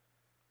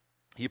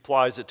 he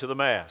applies it to the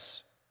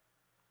Mass.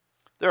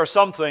 There are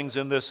some things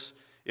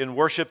in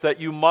worship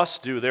that you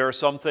must do. There are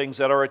some things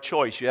that are a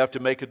choice. You have to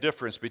make a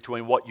difference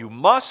between what you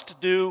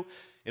must do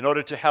in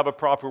order to have a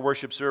proper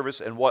worship service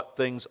and what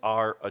things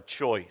are a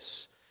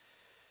choice.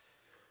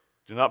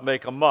 Do not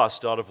make a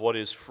must out of what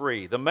is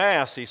free. The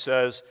Mass, he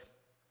says,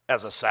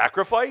 as a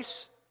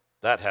sacrifice,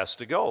 that has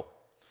to go.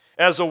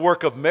 As a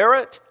work of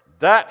merit,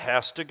 That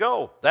has to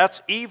go.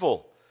 That's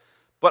evil.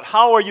 But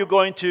how are you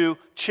going to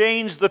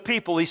change the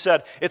people? He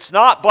said, it's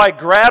not by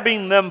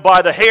grabbing them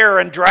by the hair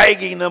and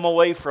dragging them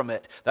away from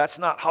it. That's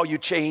not how you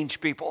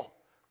change people.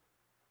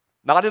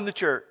 Not in the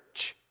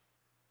church.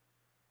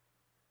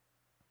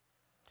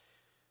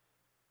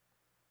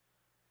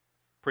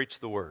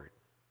 Preach the word.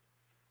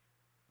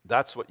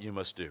 That's what you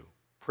must do.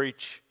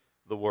 Preach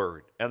the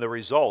word. And the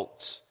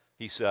results,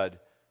 he said,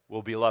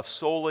 will be left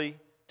solely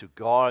to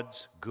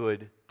God's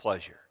good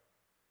pleasure.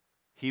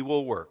 He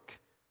will work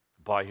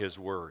by his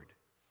word.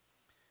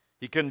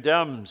 He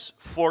condemns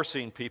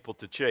forcing people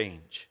to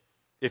change.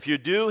 If you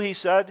do, he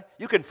said,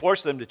 you can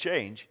force them to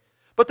change,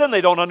 but then they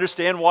don't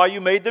understand why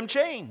you made them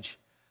change.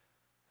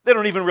 They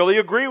don't even really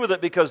agree with it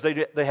because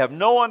they have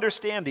no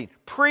understanding.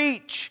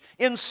 Preach,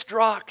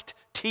 instruct,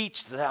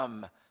 teach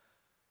them.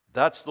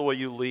 That's the way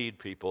you lead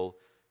people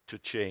to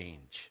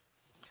change.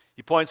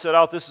 He points that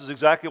out. This is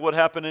exactly what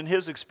happened in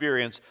his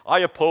experience. I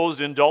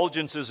opposed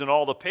indulgences in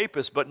all the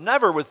papists, but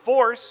never with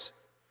force.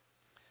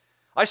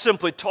 I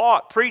simply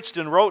taught, preached,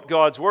 and wrote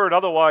God's word.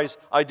 Otherwise,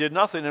 I did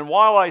nothing. And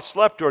while I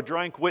slept or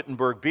drank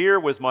Wittenberg beer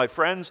with my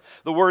friends,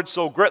 the word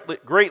so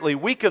greatly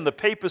weakened the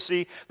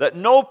papacy that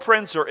no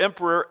prince or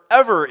emperor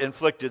ever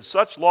inflicted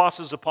such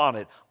losses upon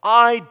it.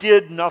 I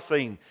did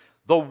nothing.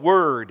 The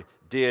word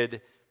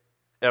did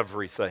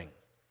everything.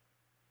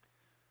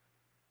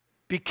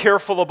 Be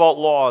careful about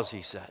laws,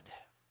 he said.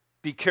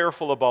 Be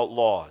careful about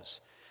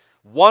laws.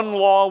 One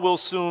law will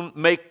soon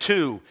make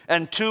two,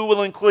 and two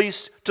will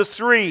increase to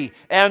three,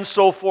 and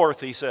so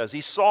forth, he says.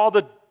 He saw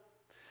the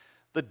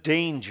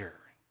danger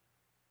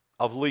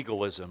of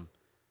legalism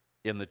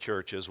in the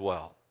church as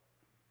well.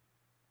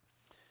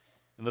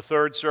 In the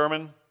third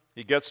sermon,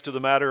 he gets to the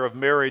matter of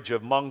marriage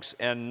of monks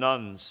and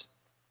nuns,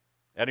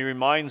 and he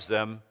reminds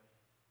them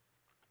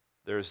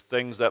there's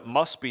things that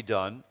must be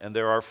done, and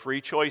there are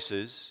free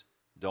choices.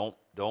 Don't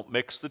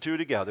mix the two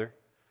together.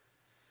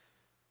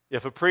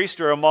 If a priest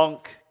or a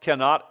monk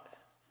cannot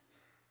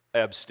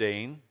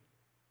abstain,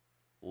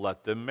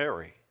 let them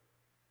marry.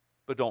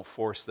 But don't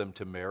force them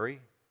to marry.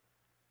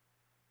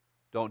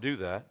 Don't do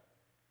that.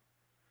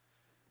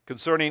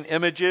 Concerning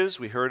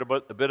images, we heard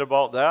a bit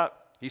about that.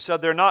 He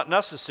said they're not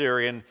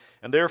necessary, and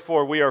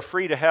therefore we are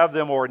free to have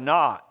them or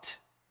not.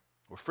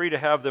 We're free to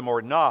have them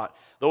or not,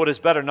 though it is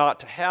better not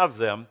to have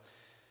them.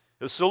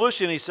 The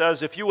solution, he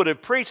says, if you would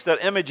have preached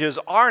that images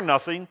are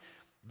nothing,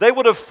 they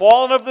would have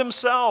fallen of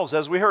themselves,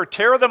 as we heard.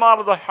 Tear them out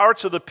of the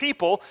hearts of the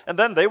people, and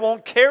then they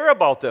won't care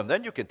about them.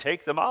 Then you can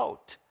take them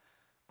out.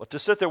 But to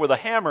sit there with a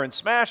hammer and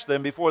smash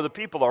them before the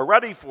people are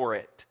ready for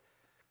it,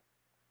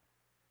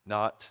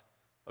 not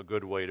a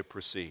good way to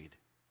proceed.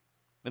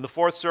 In the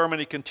fourth sermon,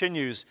 he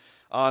continues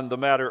on the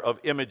matter of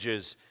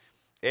images,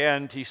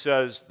 and he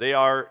says they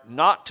are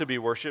not to be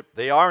worshipped.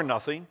 They are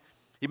nothing.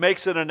 He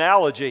makes an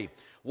analogy.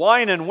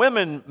 Wine and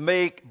women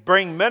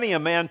bring many a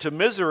man to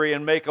misery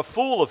and make a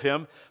fool of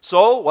him.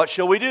 So what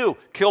shall we do?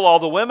 Kill all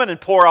the women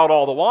and pour out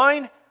all the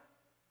wine?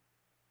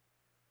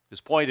 His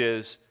point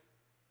is,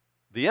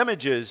 the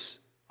images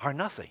are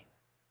nothing.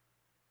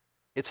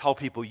 It's how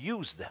people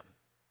use them.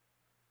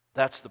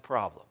 That's the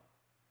problem.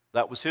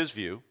 That was his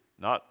view,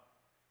 not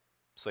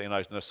saying I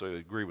necessarily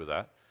agree with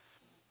that.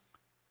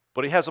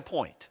 But he has a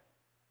point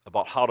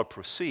about how to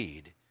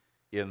proceed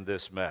in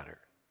this matter.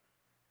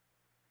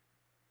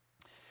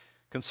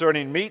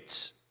 Concerning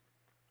meats,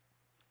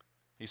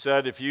 he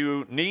said, if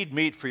you need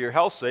meat for your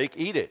health's sake,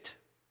 eat it.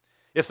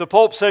 If the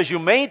Pope says you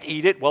mayn't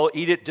eat it, well,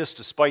 eat it just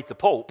to spite the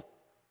Pope.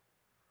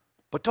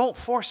 But don't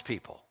force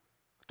people.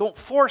 Don't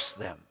force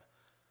them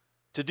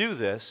to do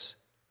this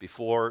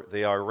before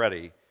they are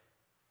ready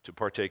to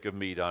partake of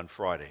meat on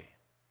Friday.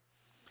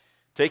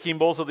 Taking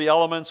both of the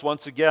elements,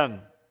 once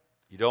again,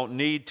 you don't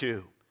need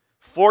to.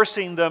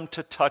 Forcing them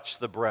to touch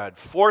the bread,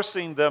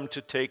 forcing them to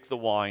take the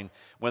wine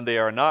when they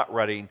are not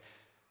ready,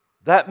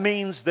 that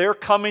means they're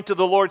coming to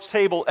the Lord's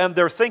table and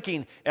they're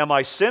thinking, am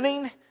I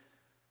sinning?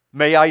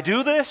 May I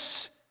do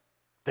this?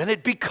 Then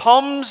it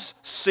becomes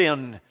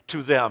sin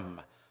to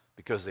them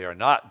because they are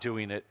not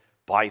doing it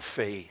by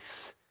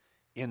faith.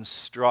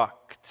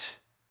 Instruct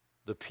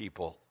the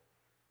people.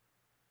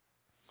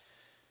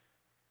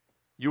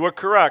 You are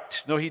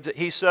correct. No,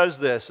 he says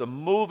this, a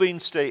moving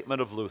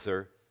statement of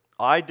Luther.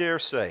 I dare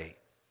say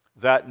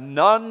that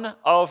none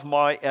of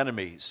my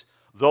enemies,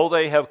 though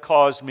they have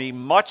caused me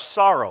much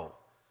sorrow,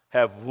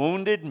 have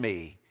wounded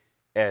me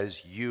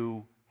as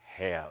you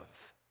have.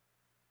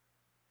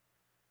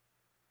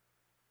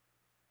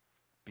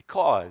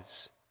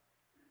 Because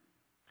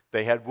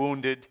they had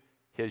wounded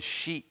his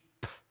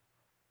sheep.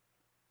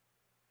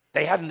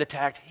 They hadn't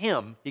attacked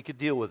him. He could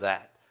deal with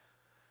that.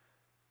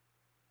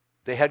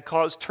 They had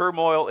caused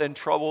turmoil and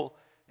trouble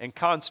and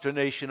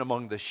consternation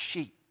among the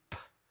sheep.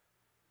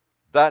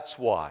 That's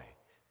why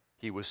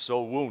he was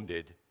so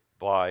wounded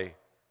by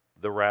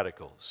the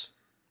radicals.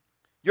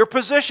 Your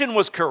position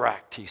was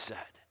correct, he said,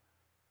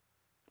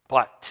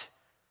 but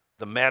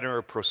the manner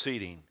of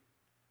proceeding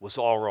was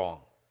all wrong.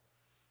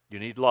 You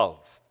need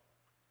love.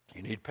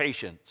 You need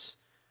patience.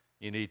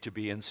 You need to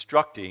be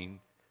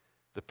instructing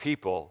the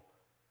people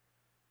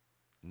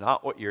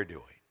Not what you're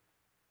doing.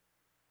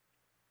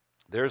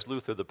 There's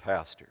Luther the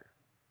pastor.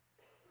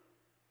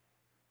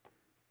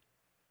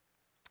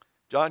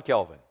 John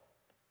Calvin.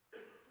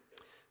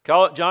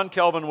 John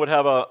Calvin would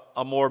have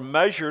a more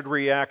measured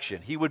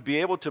reaction. He would be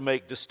able to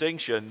make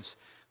distinctions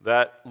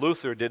that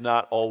Luther did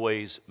not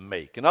always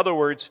make. In other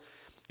words,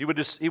 he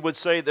would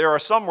say there are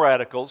some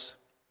radicals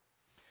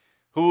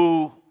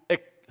who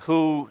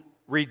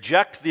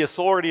reject the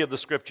authority of the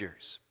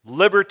Scriptures.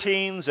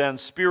 Libertines and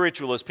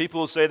spiritualists,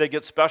 people who say they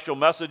get special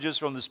messages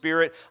from the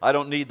Spirit, I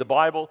don't need the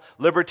Bible.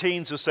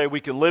 Libertines who say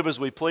we can live as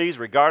we please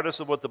regardless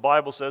of what the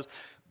Bible says.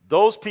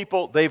 Those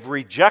people, they've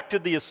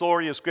rejected the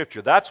authority of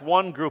Scripture. That's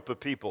one group of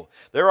people.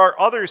 There are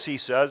others, he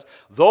says,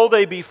 though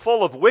they be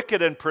full of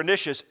wicked and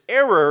pernicious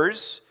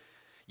errors,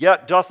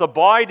 yet doth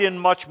abide in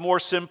much more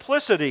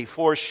simplicity,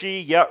 for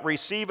she yet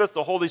receiveth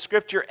the Holy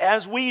Scripture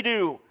as we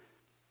do.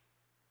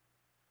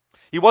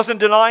 He wasn't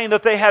denying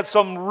that they had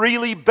some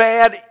really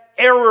bad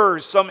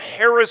errors, some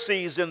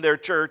heresies in their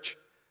church.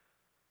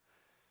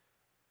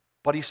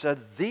 But he said,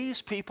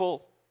 these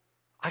people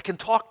I can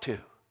talk to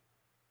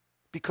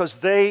because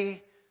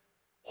they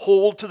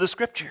hold to the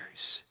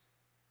Scriptures.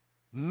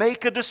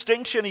 Make a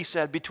distinction, he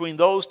said, between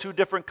those two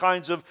different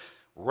kinds of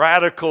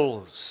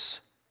radicals.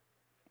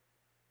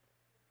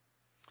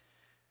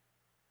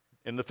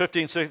 In the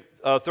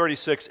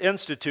 1536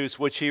 Institutes,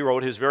 which he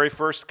wrote, his very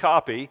first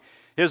copy,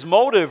 his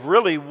motive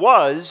really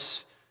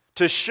was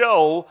to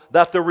show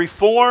that the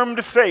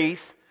Reformed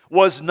faith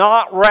was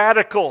not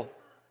radical.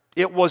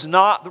 It was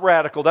not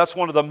radical. That's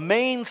one of the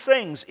main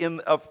things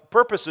of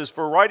purposes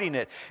for writing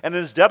it. And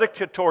in his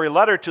dedicatory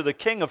letter to the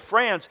King of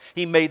France,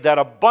 he made that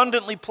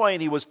abundantly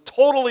plain. He was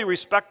totally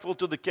respectful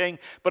to the king,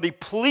 but he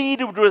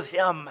pleaded with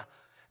him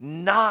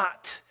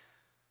not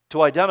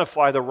to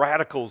identify the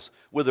radicals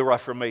with the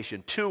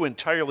Reformation, two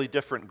entirely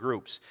different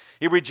groups.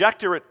 He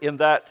rejected it in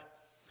that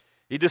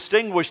he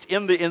distinguished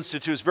in the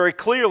Institutes very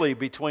clearly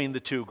between the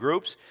two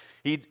groups.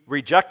 He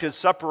rejected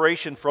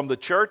separation from the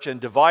church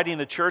and dividing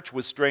the church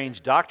with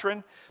strange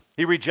doctrine.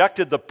 He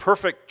rejected the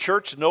perfect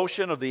church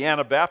notion of the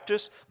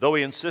Anabaptists, though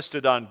he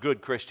insisted on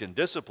good Christian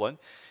discipline.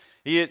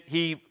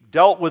 He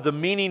dealt with the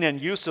meaning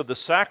and use of the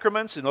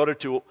sacraments in order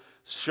to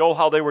show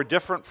how they were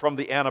different from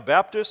the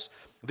Anabaptists,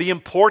 the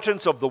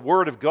importance of the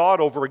Word of God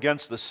over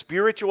against the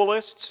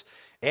spiritualists,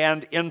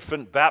 and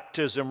infant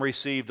baptism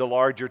received a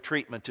larger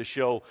treatment to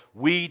show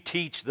we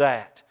teach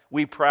that,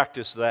 we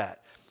practice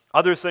that.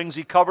 Other things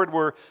he covered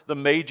were the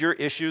major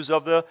issues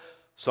of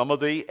some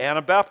of the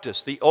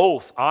Anabaptists, the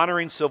oath,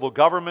 honoring civil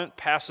government,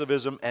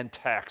 pacifism, and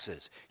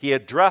taxes. He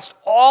addressed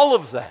all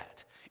of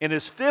that in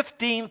his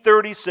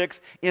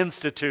 1536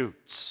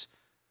 Institutes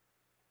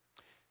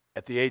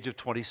at the age of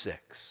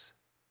 26.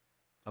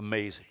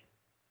 Amazing.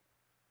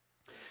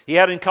 He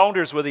had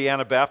encounters with the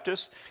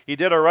Anabaptists. He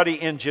did already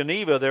in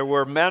Geneva. There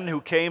were men who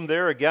came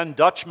there, again,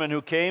 Dutchmen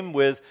who came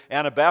with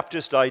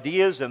Anabaptist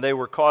ideas, and they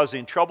were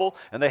causing trouble,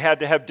 and they had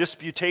to have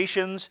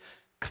disputations,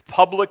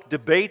 public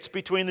debates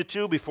between the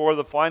two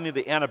before finally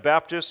the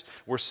Anabaptists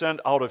were sent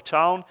out of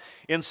town.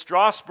 In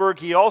Strasbourg,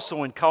 he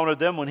also encountered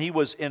them when he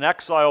was in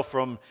exile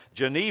from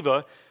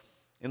Geneva.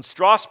 In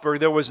Strasbourg,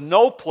 there was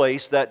no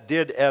place that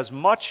did as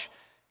much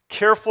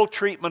careful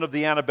treatment of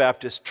the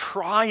Anabaptists,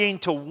 trying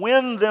to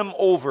win them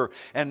over.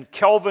 And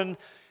Calvin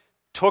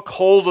took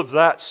hold of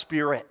that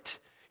spirit.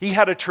 He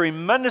had a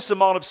tremendous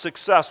amount of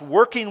success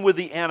working with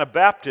the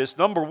Anabaptists,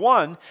 number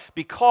one,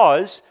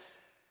 because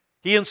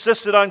he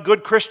insisted on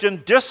good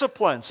Christian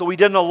discipline. So he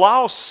didn't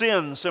allow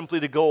sin simply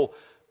to go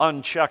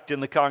unchecked in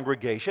the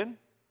congregation.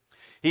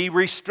 He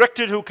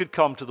restricted who could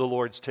come to the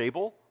Lord's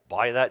table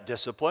by that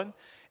discipline.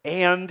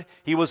 And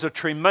he was a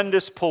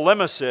tremendous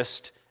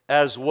polemicist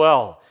as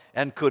well,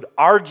 and could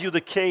argue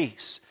the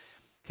case.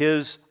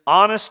 His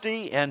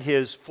honesty and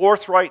his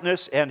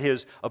forthrightness and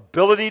his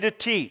ability to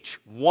teach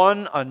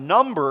won a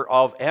number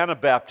of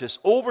Anabaptists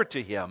over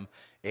to him,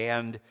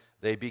 and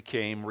they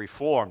became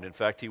Reformed. In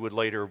fact, he would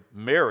later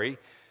marry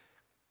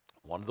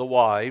one of the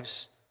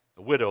wives,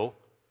 the widow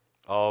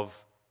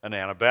of an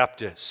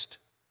Anabaptist.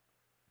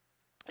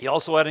 He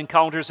also had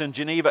encounters in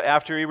Geneva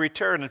after he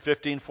returned in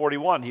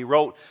 1541. He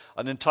wrote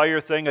an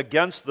entire thing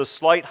against the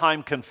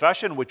Schleitheim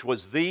Confession, which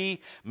was the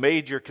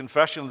major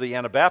confession of the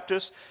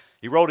Anabaptists.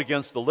 He wrote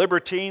against the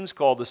Libertines,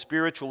 called the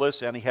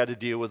Spiritualists, and he had to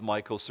deal with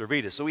Michael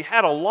Servetus. So he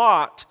had a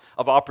lot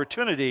of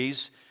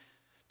opportunities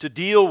to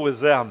deal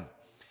with them.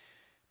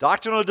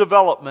 Doctrinal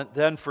development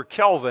then for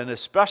Calvin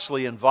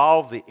especially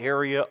involved the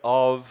area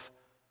of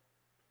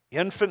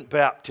infant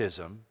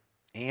baptism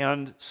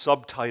and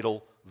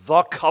subtitle,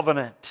 The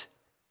Covenant.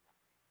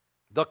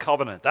 The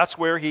covenant. That's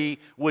where he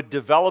would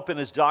develop in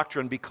his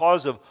doctrine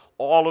because of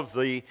all of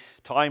the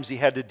times he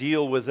had to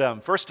deal with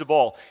them. First of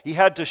all, he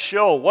had to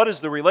show what is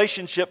the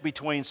relationship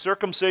between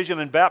circumcision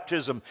and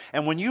baptism.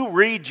 And when you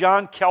read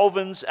John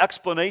Calvin's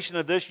explanation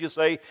of this, you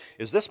say,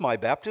 is this my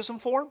baptism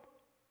form?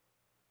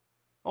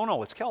 Oh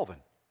no, it's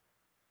Calvin.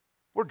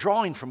 We're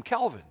drawing from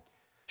Calvin,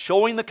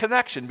 showing the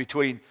connection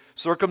between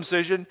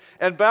circumcision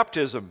and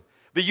baptism.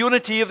 The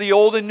unity of the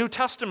Old and New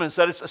Testaments,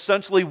 that it's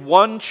essentially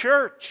one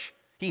church.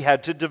 He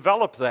had to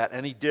develop that,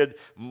 and he did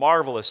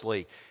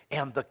marvelously.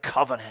 And the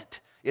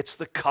covenant. It's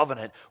the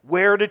covenant.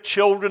 Where do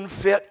children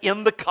fit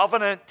in the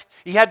covenant?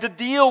 He had to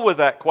deal with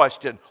that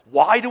question.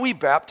 Why do we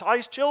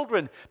baptize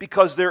children?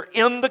 Because they're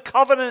in the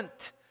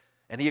covenant.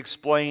 And he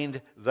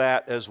explained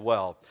that as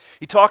well.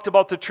 He talked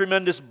about the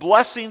tremendous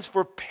blessings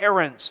for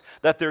parents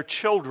that their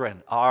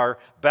children are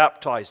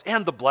baptized,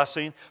 and the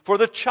blessing for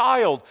the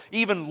child,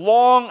 even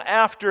long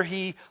after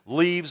he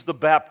leaves the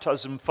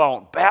baptism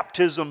fount.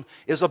 Baptism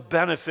is a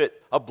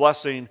benefit, a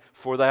blessing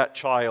for that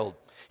child.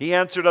 He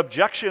answered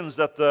objections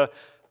that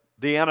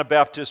the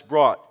Anabaptists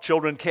brought.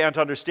 Children can't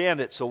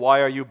understand it, so why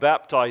are you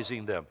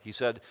baptizing them? He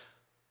said,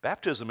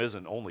 baptism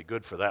isn't only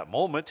good for that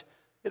moment.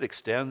 It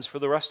extends for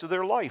the rest of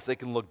their life. They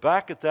can look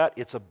back at that.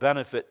 It's a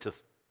benefit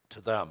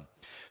to them.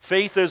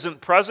 Faith isn't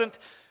present.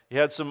 He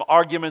had some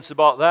arguments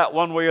about that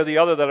one way or the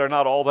other that are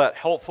not all that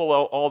helpful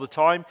all the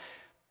time.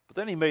 But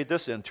then he made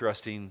this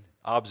interesting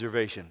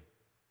observation.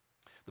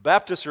 The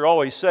Baptists are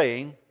always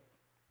saying,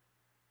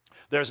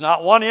 there's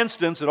not one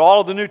instance in all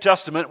of the New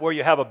Testament where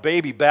you have a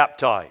baby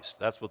baptized.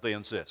 That's what they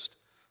insist.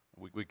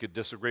 We could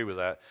disagree with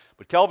that.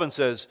 But Calvin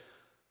says,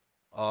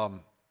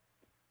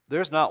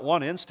 there's not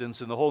one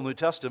instance in the whole New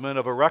Testament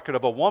of a record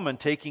of a woman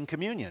taking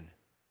communion.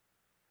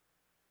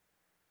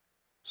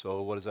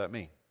 So what does that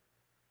mean?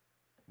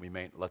 We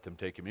may let them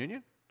take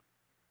communion?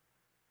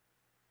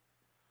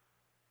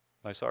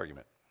 Nice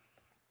argument.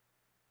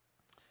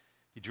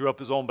 He drew up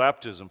his own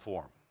baptism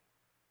form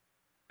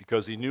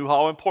because he knew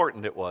how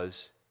important it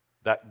was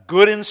that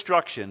good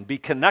instruction be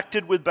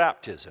connected with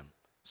baptism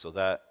so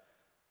that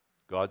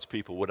God's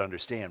people would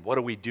understand, what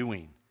are we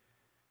doing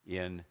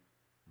in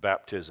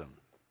baptism?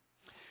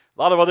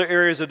 A lot of other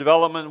areas of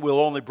development we'll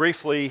only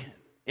briefly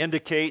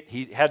indicate.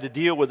 He had to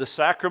deal with the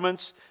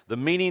sacraments, the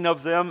meaning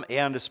of them,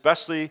 and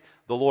especially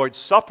the Lord's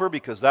Supper,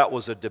 because that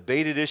was a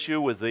debated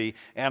issue with the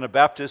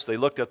Anabaptists. They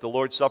looked at the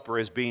Lord's Supper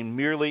as being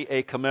merely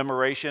a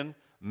commemoration.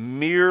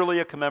 Merely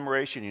a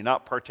commemoration. You're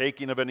not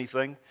partaking of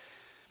anything.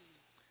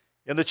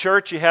 In the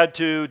church, he had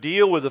to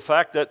deal with the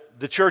fact that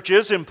the church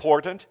is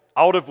important,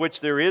 out of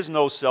which there is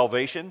no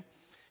salvation.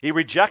 He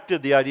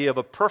rejected the idea of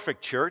a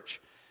perfect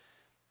church.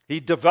 He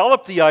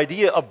developed the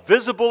idea of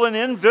visible and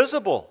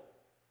invisible.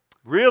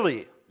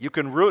 Really, you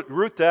can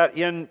root that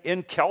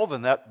in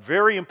Calvin, that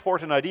very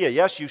important idea.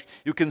 Yes,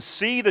 you can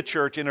see the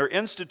church in her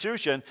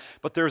institution,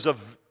 but there's an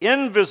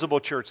invisible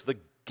church, the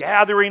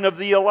gathering of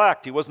the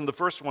elect. He wasn't the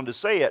first one to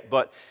say it,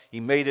 but he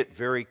made it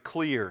very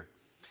clear.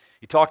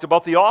 He talked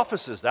about the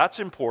offices. That's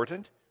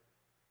important.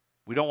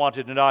 We don't want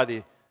to deny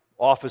the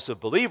office of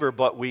believer,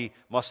 but we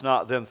must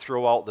not then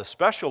throw out the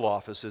special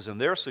offices and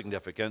their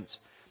significance.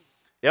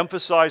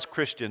 Emphasized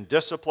Christian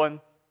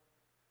discipline.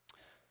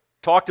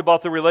 Talked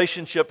about the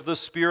relationship of the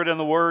Spirit and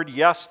the Word.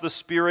 Yes, the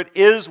Spirit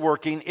is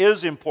working,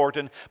 is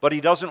important, but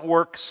He doesn't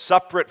work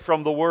separate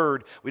from the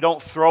Word. We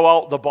don't throw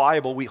out the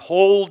Bible. We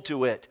hold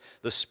to it.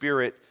 The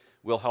Spirit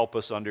will help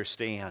us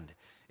understand.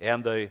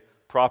 And the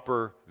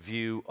proper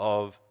view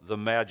of the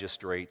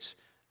magistrates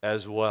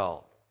as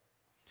well.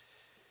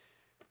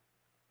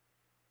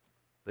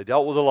 They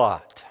dealt with a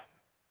lot.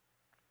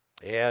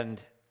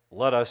 And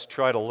let us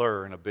try to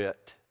learn a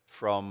bit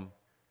from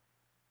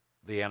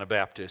the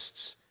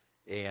Anabaptists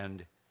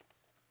and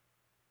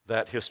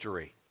that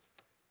history.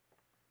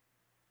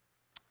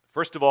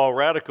 First of all,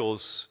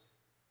 radicals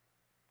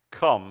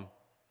come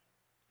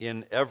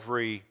in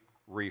every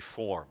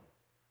reform.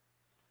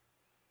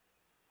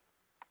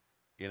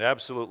 In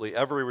absolutely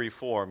every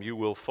reform, you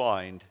will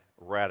find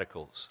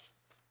radicals.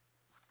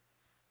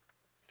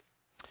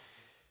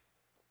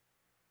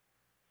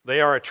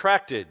 They are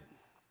attracted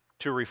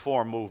to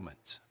reform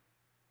movements.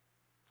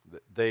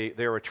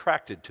 They're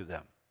attracted to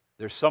them.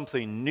 There's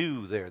something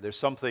new there. There's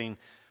something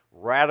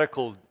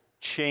radical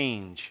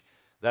change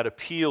that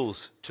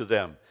appeals to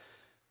them.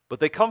 But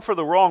they come for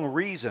the wrong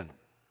reason.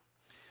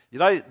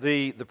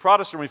 The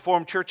Protestant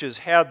Reformed churches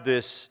had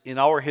this in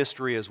our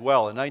history as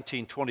well. In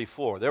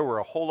 1924, there were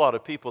a whole lot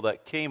of people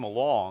that came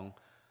along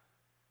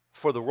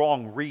for the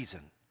wrong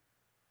reason.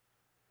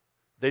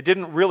 They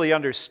didn't really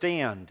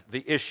understand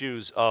the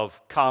issues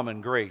of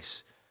common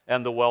grace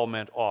and the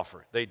well-meant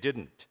offer. They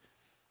didn't.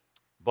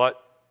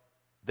 But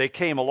they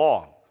came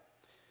along.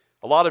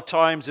 A lot of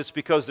times it's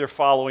because they're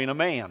following a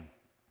man.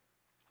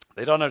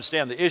 They don't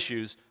understand the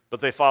issues, but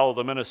they follow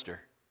the minister.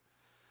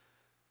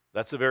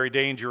 That's a very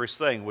dangerous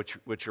thing,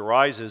 which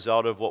arises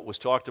out of what was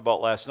talked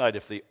about last night.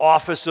 If the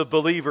office of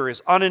believer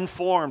is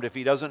uninformed, if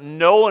he doesn't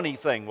know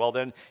anything, well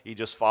then he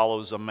just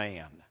follows a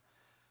man,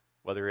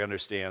 whether he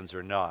understands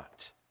or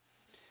not.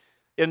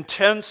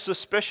 Intense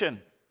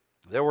suspicion.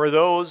 There were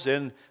those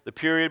in the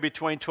period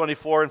between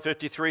 24 and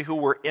 53 who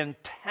were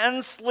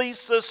intensely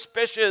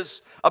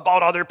suspicious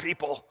about other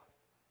people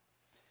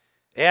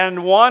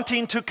and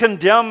wanting to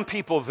condemn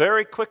people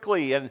very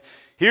quickly. And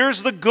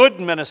here's the good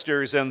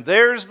ministers, and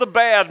there's the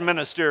bad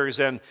ministers,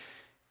 and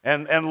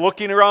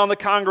looking around the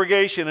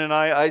congregation, and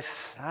I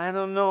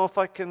don't know if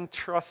I can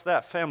trust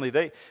that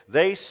family.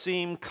 They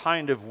seem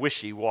kind of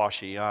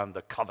wishy-washy on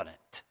the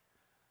covenant.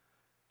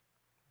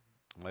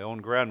 My own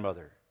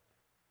grandmother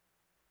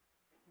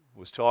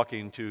was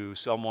talking to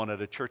someone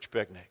at a church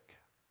picnic.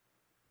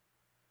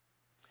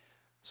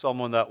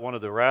 Someone that one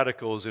of the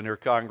radicals in her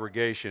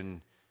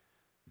congregation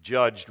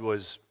judged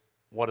was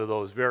one of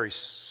those very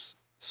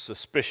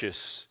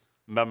suspicious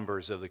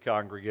members of the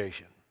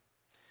congregation.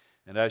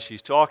 And as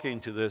she's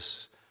talking to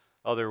this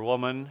other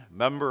woman,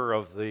 member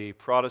of the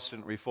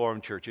Protestant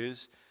Reformed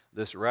churches,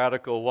 this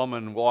radical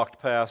woman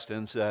walked past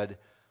and said,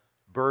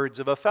 "Birds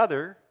of a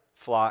feather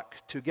flock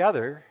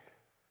together."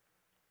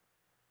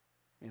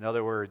 In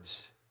other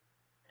words,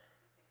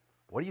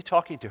 what are you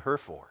talking to her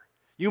for?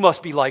 You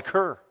must be like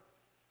her.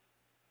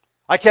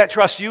 I can't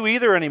trust you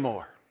either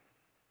anymore.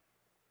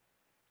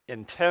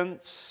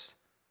 Intense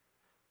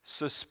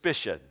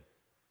suspicion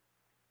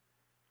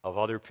of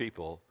other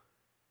people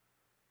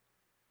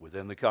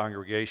within the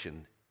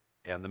congregation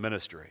and the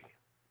ministry.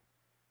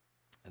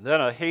 And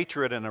then a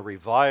hatred and a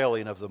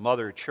reviling of the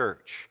mother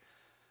church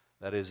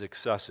that is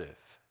excessive.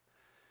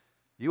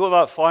 You will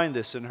not find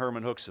this in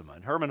Herman Hoeksema.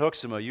 In Herman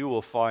Hoeksema, you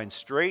will find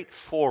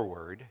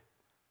straightforward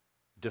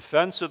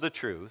defense of the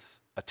truth,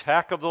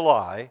 attack of the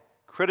lie,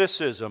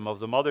 criticism of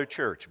the mother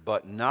church,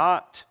 but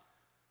not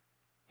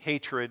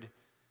hatred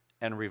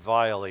and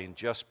reviling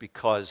just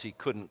because he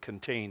couldn't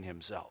contain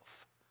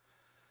himself.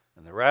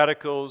 And the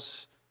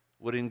radicals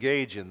would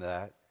engage in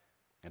that.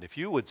 And if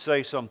you would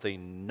say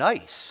something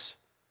nice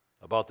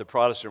about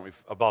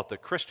the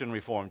Christian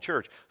Reformed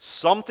Church,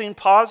 something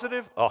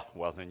positive, oh,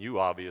 well, then you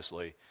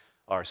obviously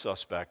are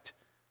suspect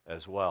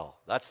as well.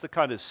 That's the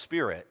kind of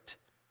spirit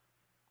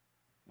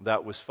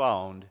that was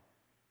found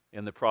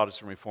in the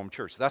Protestant Reformed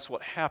Church. That's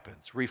what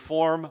happens.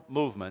 Reform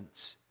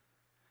movements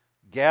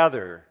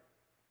gather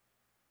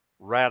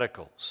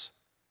radicals,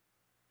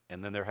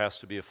 and then there has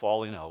to be a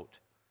falling out,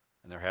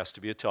 and there has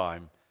to be a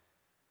time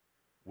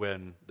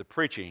when the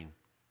preaching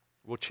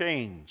will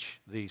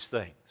change these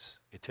things.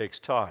 It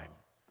takes time.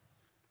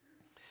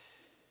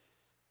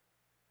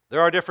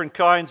 There are different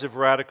kinds of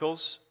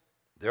radicals.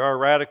 There are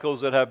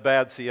radicals that have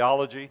bad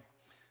theology.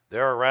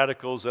 There are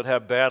radicals that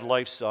have bad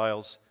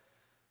lifestyles.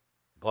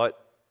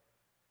 But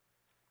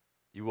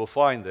you will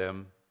find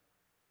them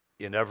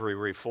in every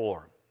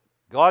reform.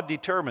 God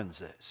determines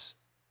this.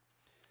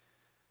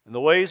 And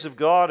the ways of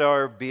God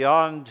are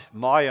beyond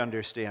my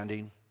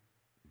understanding,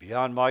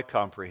 beyond my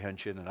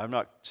comprehension, and I'm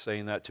not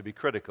saying that to be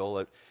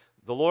critical.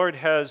 The Lord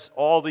has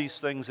all these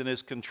things in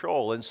His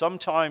control, and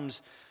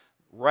sometimes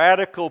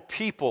radical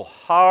people,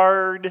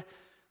 hard,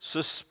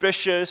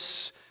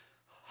 suspicious,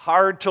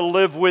 hard to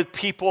live with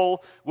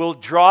people, will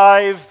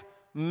drive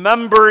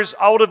members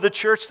out of the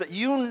church that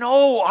you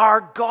know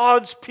are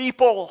God's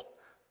people.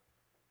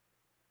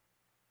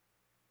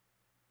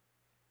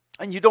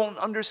 And you don't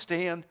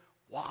understand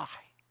why.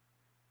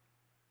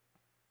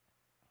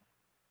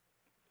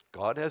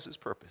 God has His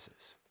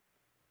purposes.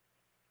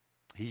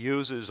 He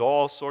uses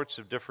all sorts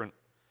of different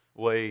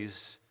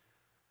ways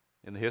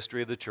in the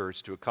history of the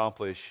church to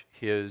accomplish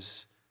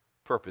His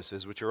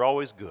purposes, which are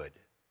always good.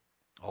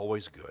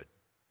 Always good.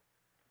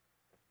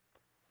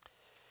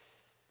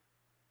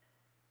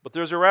 But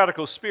there's a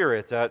radical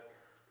spirit that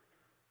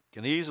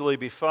can easily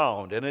be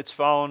found, and it's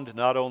found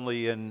not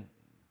only in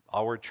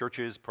our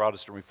churches,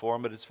 Protestant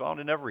Reform, but it's found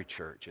in every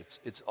church.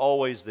 It's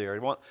always there. I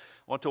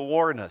want to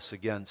warn us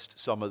against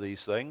some of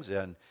these things,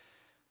 and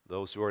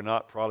those who are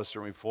not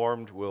Protestant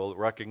Reformed will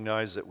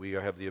recognize that we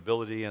have the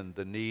ability and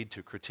the need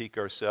to critique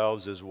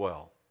ourselves as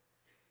well.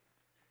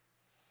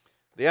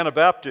 The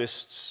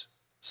Anabaptists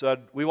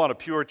said, we want a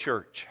pure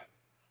church.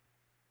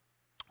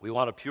 We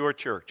want a pure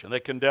church, and they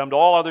condemned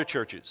all other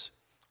churches.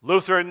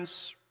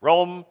 Lutherans,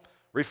 Rome,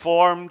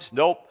 Reformed,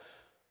 nope.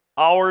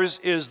 Ours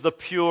is the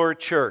pure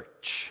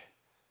church.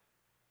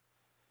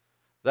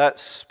 That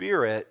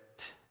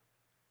spirit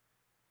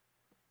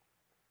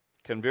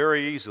can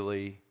very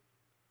easily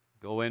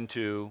go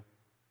into,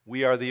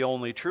 we are the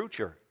only true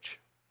church.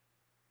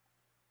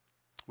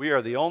 We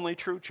are the only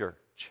true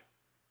church.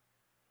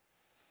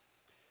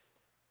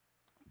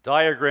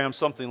 Diagram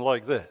something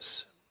like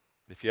this.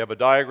 If you have a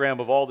diagram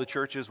of all the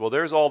churches, well,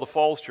 there's all the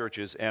false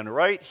churches, and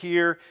right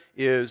here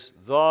is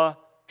the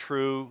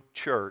true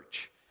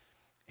church,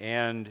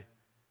 and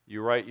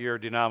you write your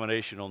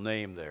denominational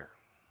name there.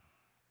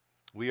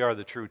 We are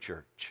the true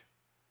church.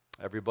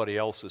 Everybody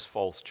else is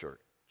false church.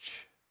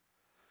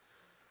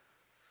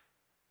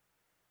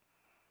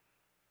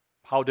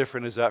 How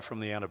different is that from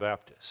the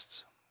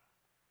Anabaptists?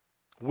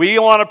 We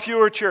want a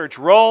pure church.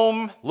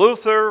 Rome,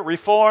 Luther,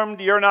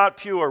 Reformed, you're not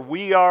pure.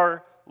 We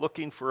are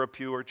looking for a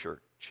pure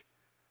church.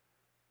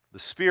 The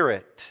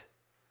spirit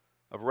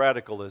of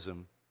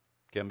radicalism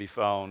can be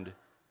found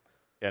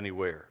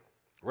anywhere.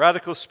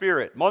 Radical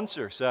spirit.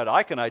 Munzer said,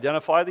 I can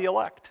identify the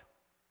elect.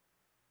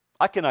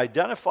 I can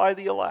identify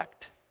the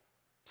elect.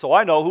 So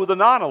I know who the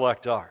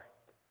non-elect are.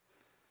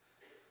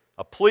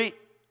 A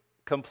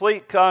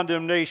complete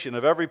condemnation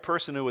of every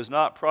person who is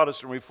not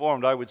Protestant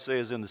Reformed, I would say,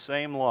 is in the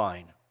same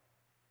line.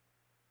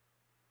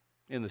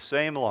 In the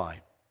same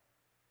line.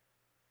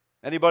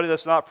 Anybody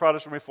that's not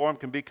Protestant Reformed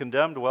can be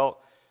condemned? Well,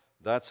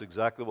 that's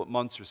exactly what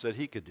Munzer said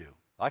he could do.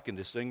 I can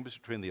distinguish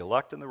between the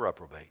elect and the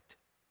reprobate.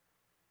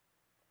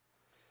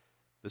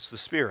 It's the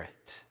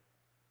Spirit.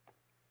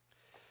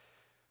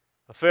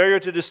 A failure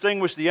to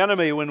distinguish the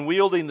enemy when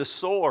wielding the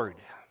sword.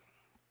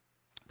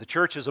 The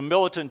church is a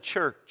militant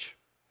church.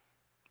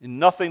 And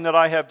nothing that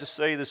I have to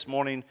say this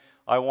morning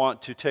I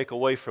want to take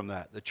away from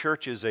that. The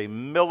church is a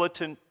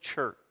militant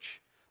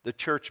church. The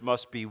church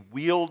must be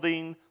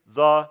wielding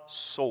the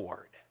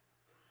sword.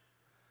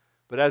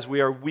 But as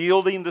we are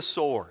wielding the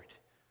sword,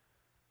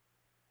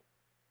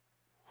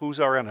 who's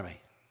our enemy?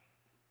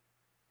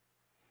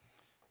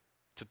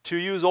 To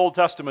use Old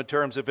Testament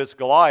terms, if it's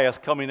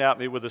Goliath coming at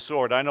me with a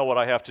sword, I know what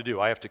I have to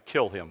do. I have to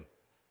kill him.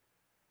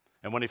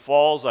 And when he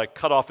falls, I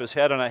cut off his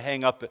head and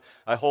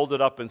I hold it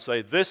up and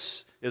say,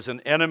 this is an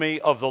enemy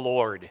of the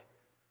Lord.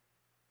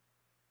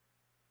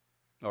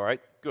 All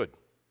right, good.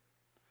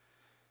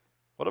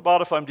 What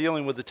about if I'm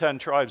dealing with the 10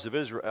 tribes of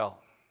Israel?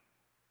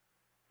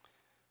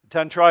 The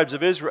 10 tribes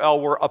of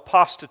Israel were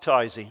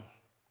apostatizing.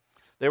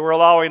 They were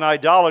allowing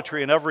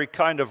idolatry and every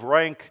kind of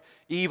rank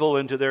evil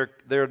into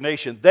their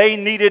nation. They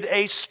needed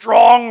a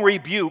strong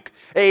rebuke,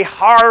 a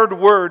hard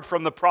word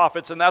from the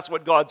prophets, and that's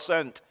what God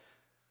sent.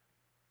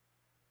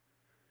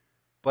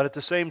 But at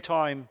the same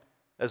time,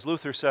 as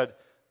Luther said,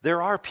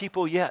 there are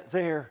people yet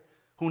there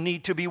who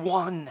need to be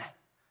won.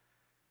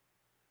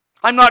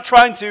 I'm not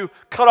trying to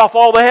cut off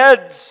all the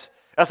heads,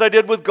 as I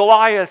did with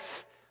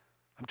Goliath.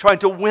 I'm trying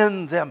to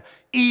win them,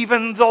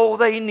 even though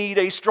they need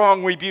a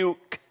strong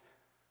rebuke.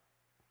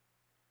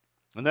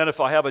 And then if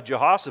I have a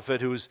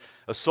Jehoshaphat who's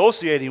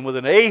associating with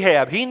an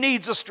Ahab, he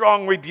needs a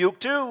strong rebuke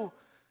too.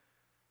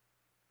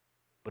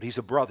 But he's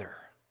a brother.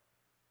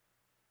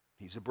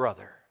 He's a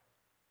brother.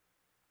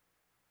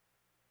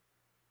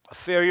 A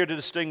failure to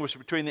distinguish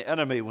between the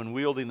enemy when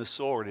wielding the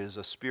sword is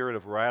a spirit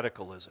of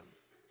radicalism.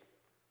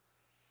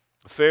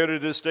 A failure to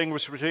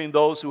distinguish between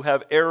those who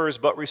have errors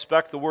but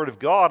respect the Word of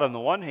God on the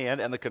one hand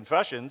and the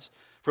confessions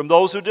from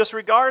those who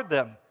disregard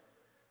them.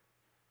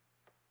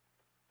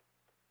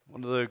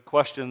 One of the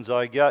questions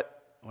I get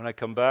when I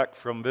come back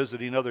from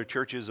visiting other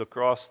churches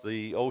across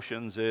the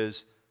oceans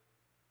is,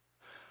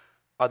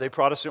 are they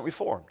Protestant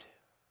Reformed?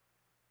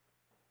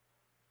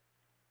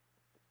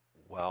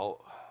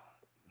 Well,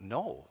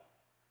 no.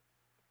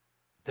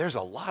 There's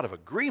a lot of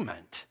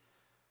agreement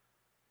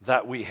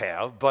that we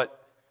have, but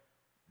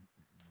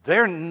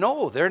they're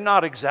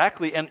not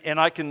exactly,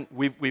 and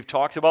we've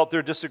talked about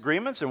their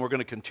disagreements, and we're going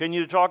to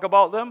continue to talk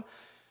about them.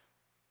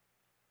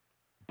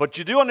 But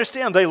you do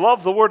understand they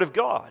love the Word of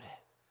God.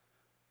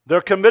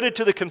 They're committed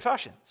to the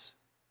confessions.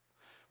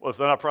 Well, if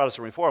they're not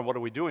Protestant Reformed, what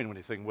are we doing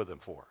anything with them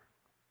for?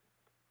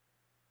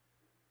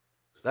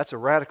 That's a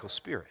radical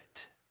spirit.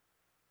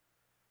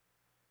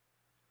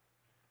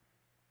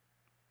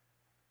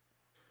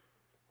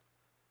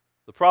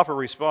 The proper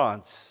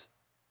response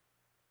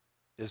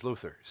is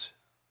Luther's.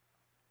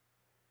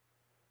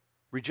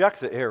 Reject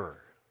the error,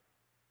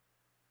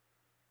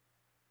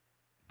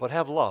 but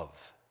have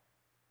love.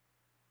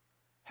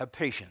 Have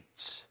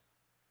patience.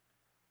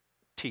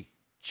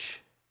 Teach.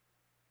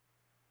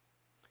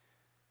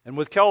 And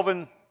with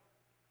Calvin,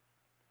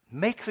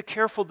 make the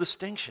careful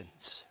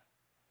distinctions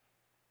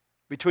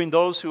between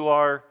those who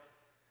are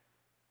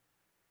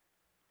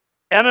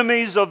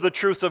enemies of the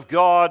truth of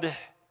God,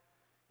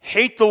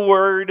 hate the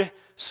Word,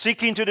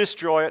 seeking to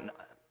destroy it.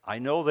 I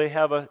know they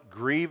have a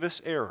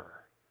grievous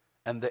error,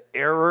 and the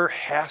error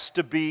has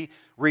to be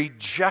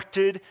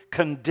rejected,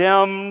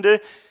 condemned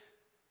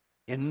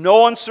in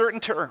no uncertain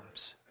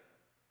terms.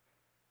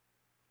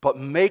 But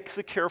make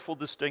the careful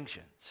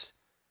distinctions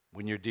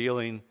when you're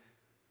dealing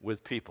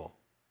with people.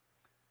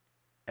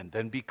 And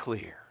then be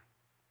clear.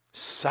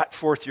 Set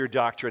forth your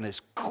doctrine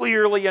as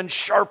clearly and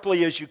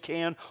sharply as you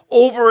can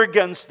over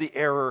against the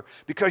error,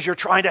 because you're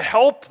trying to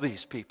help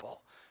these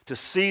people to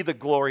see the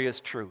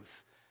glorious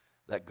truth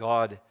that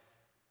God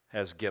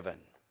has given.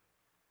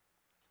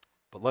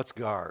 But let's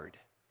guard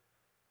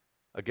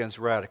against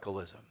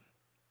radicalism,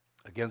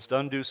 against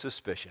undue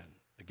suspicion,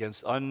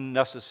 against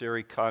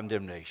unnecessary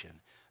condemnation,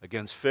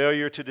 against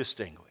failure to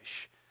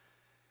distinguish.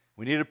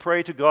 We need to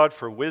pray to God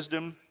for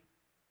wisdom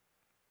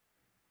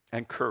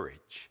and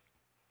courage.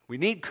 We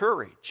need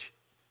courage,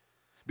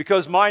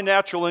 because my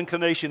natural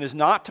inclination is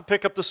not to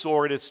pick up the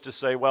sword. It's to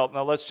say, well,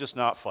 now let's just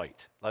not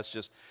fight.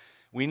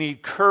 We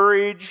need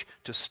courage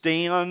to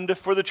stand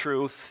for the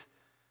truth.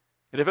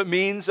 And if it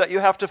means that you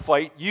have to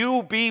fight,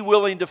 you be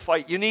willing to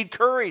fight. You need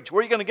courage. Where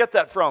are you going to get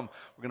that from?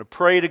 We're going to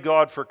pray to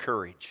God for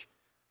courage,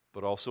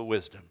 but also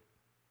wisdom.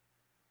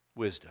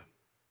 Wisdom.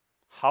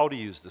 How to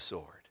use the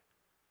sword.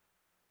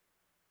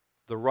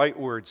 The right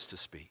words to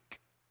speak.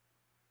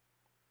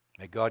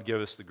 May God give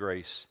us the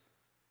grace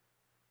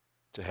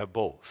to have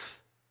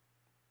both,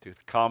 to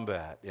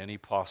combat any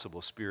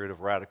possible spirit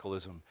of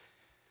radicalism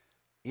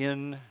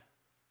in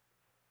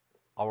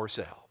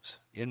ourselves,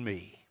 in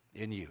me,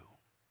 in you.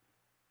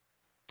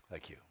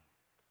 Thank you.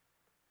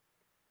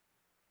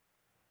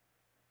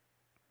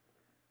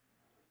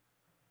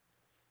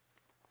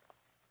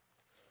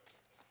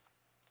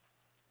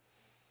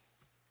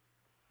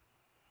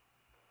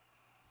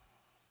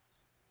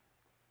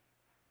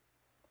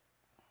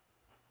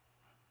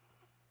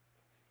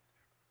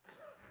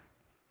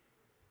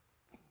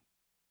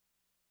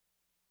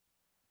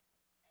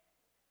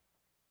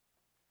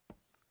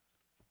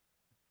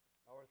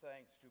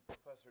 thanks to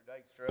Professor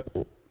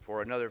Dykstra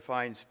for another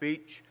fine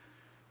speech,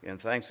 and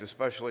thanks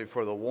especially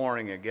for the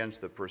warning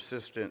against the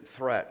persistent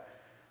threat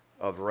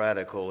of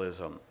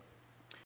radicalism.